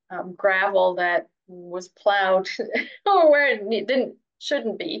some gravel that was plowed or where it didn't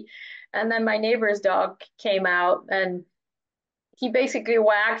shouldn't be. And then my neighbor's dog came out and he basically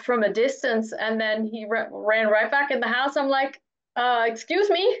whacked from a distance and then he ran right back in the house. I'm like, excuse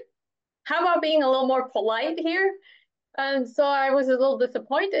me, how about being a little more polite here? And so I was a little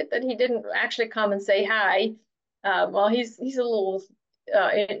disappointed that he didn't actually come and say hi. Well, he's a little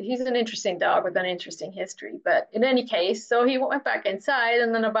he's an interesting dog with an interesting history. But in any case, so he went back inside,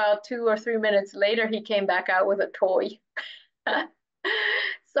 and then about 2 or 3 minutes later, he came back out with a toy.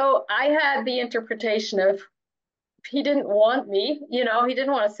 So I had the interpretation of he didn't want me, he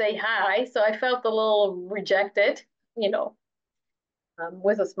didn't want to say hi. So I felt a little rejected, you know,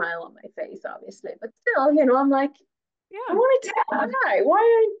 with a smile on my face, obviously. But still, I'm like, I Yeah. wanted to say hi.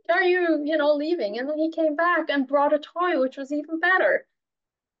 Why are you, leaving? And then he came back and brought a toy, which was even better,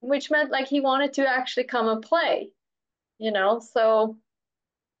 which meant like he wanted to actually come and play. So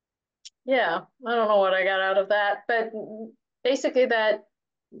yeah, I don't know what I got out of that, but basically that,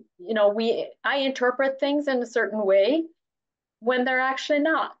 I interpret things in a certain way when they're actually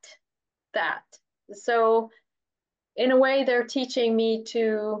not that. So in a way, they're teaching me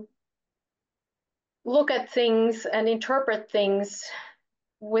to look at things and interpret things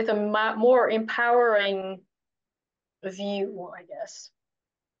with a more empowering view, I guess,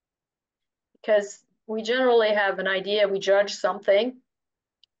 because we generally have an idea, we judge something,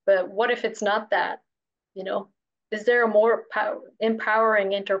 but what if it's not that? You know, is there a more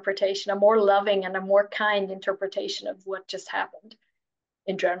empowering interpretation, a more loving and a more kind interpretation of what just happened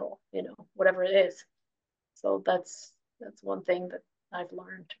in general? Whatever it is. So that's one thing that I've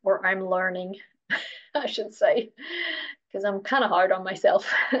learned, or I'm learning, I should say, because I'm kind of hard on myself,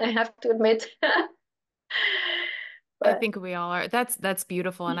 I have to admit. I But think we all are. That's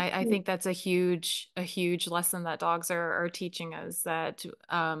beautiful. And I think that's a huge lesson that dogs are teaching us that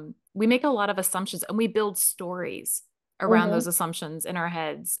we make a lot of assumptions and we build stories around Mhm. those assumptions in our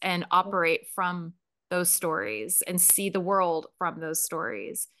heads and operate from those stories and see the world from those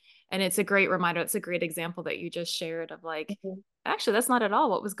stories. And it's a great reminder. It's a great example that you just shared of like, Mhm. actually, that's not at all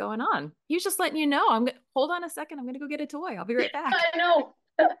what was going on. He was just letting you know, hold on a second. I'm going to go get a toy. I'll be right back. I know.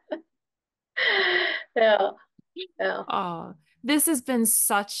 Yeah, yeah. Oh, this has been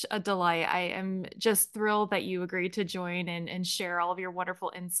such a delight. I am just thrilled that you agreed to join and share all of your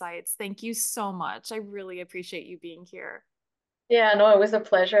wonderful insights. Thank you so much. I really appreciate you being here. Yeah, no, it was a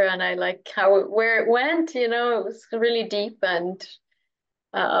pleasure, and I like where it went, it was really deep, and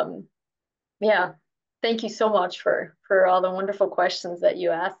um yeah, thank you so much for all the wonderful questions that you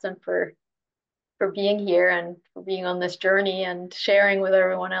asked and for being here and for being on this journey and sharing with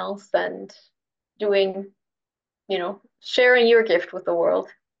everyone else and doing, sharing your gift with the world.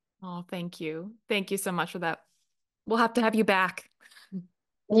 Oh, thank you. Thank you so much for that. We'll have to have you back.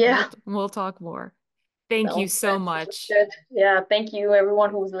 Yeah. We'll talk more. Thank you So so that's much. good. Yeah, thank you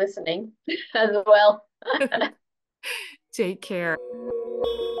everyone who's listening as well. Take care.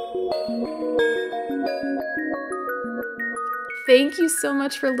 Thank you so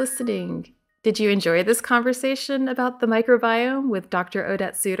much for listening. Did you enjoy this conversation about the microbiome with Dr.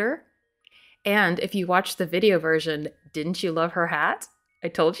 Odette Suter? And if you watched the video version, didn't you love her hat? I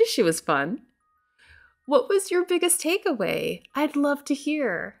told you she was fun. What was your biggest takeaway? I'd love to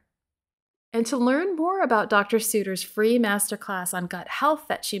hear. And to learn more about Dr. Suter's free masterclass on gut health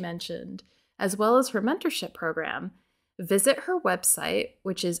that she mentioned, as well as her mentorship program, visit her website,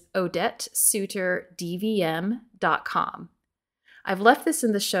 which is odettesuterdvm.com. I've left this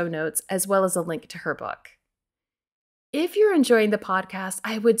in the show notes, as well as a link to her book. If you're enjoying the podcast,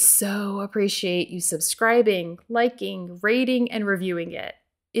 I would so appreciate you subscribing, liking, rating, and reviewing it.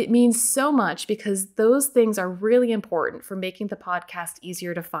 It means so much because those things are really important for making the podcast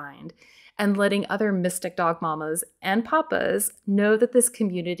easier to find and letting other mystic dog mamas and papas know that this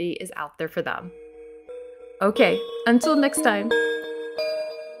community is out there for them. Okay, until next time.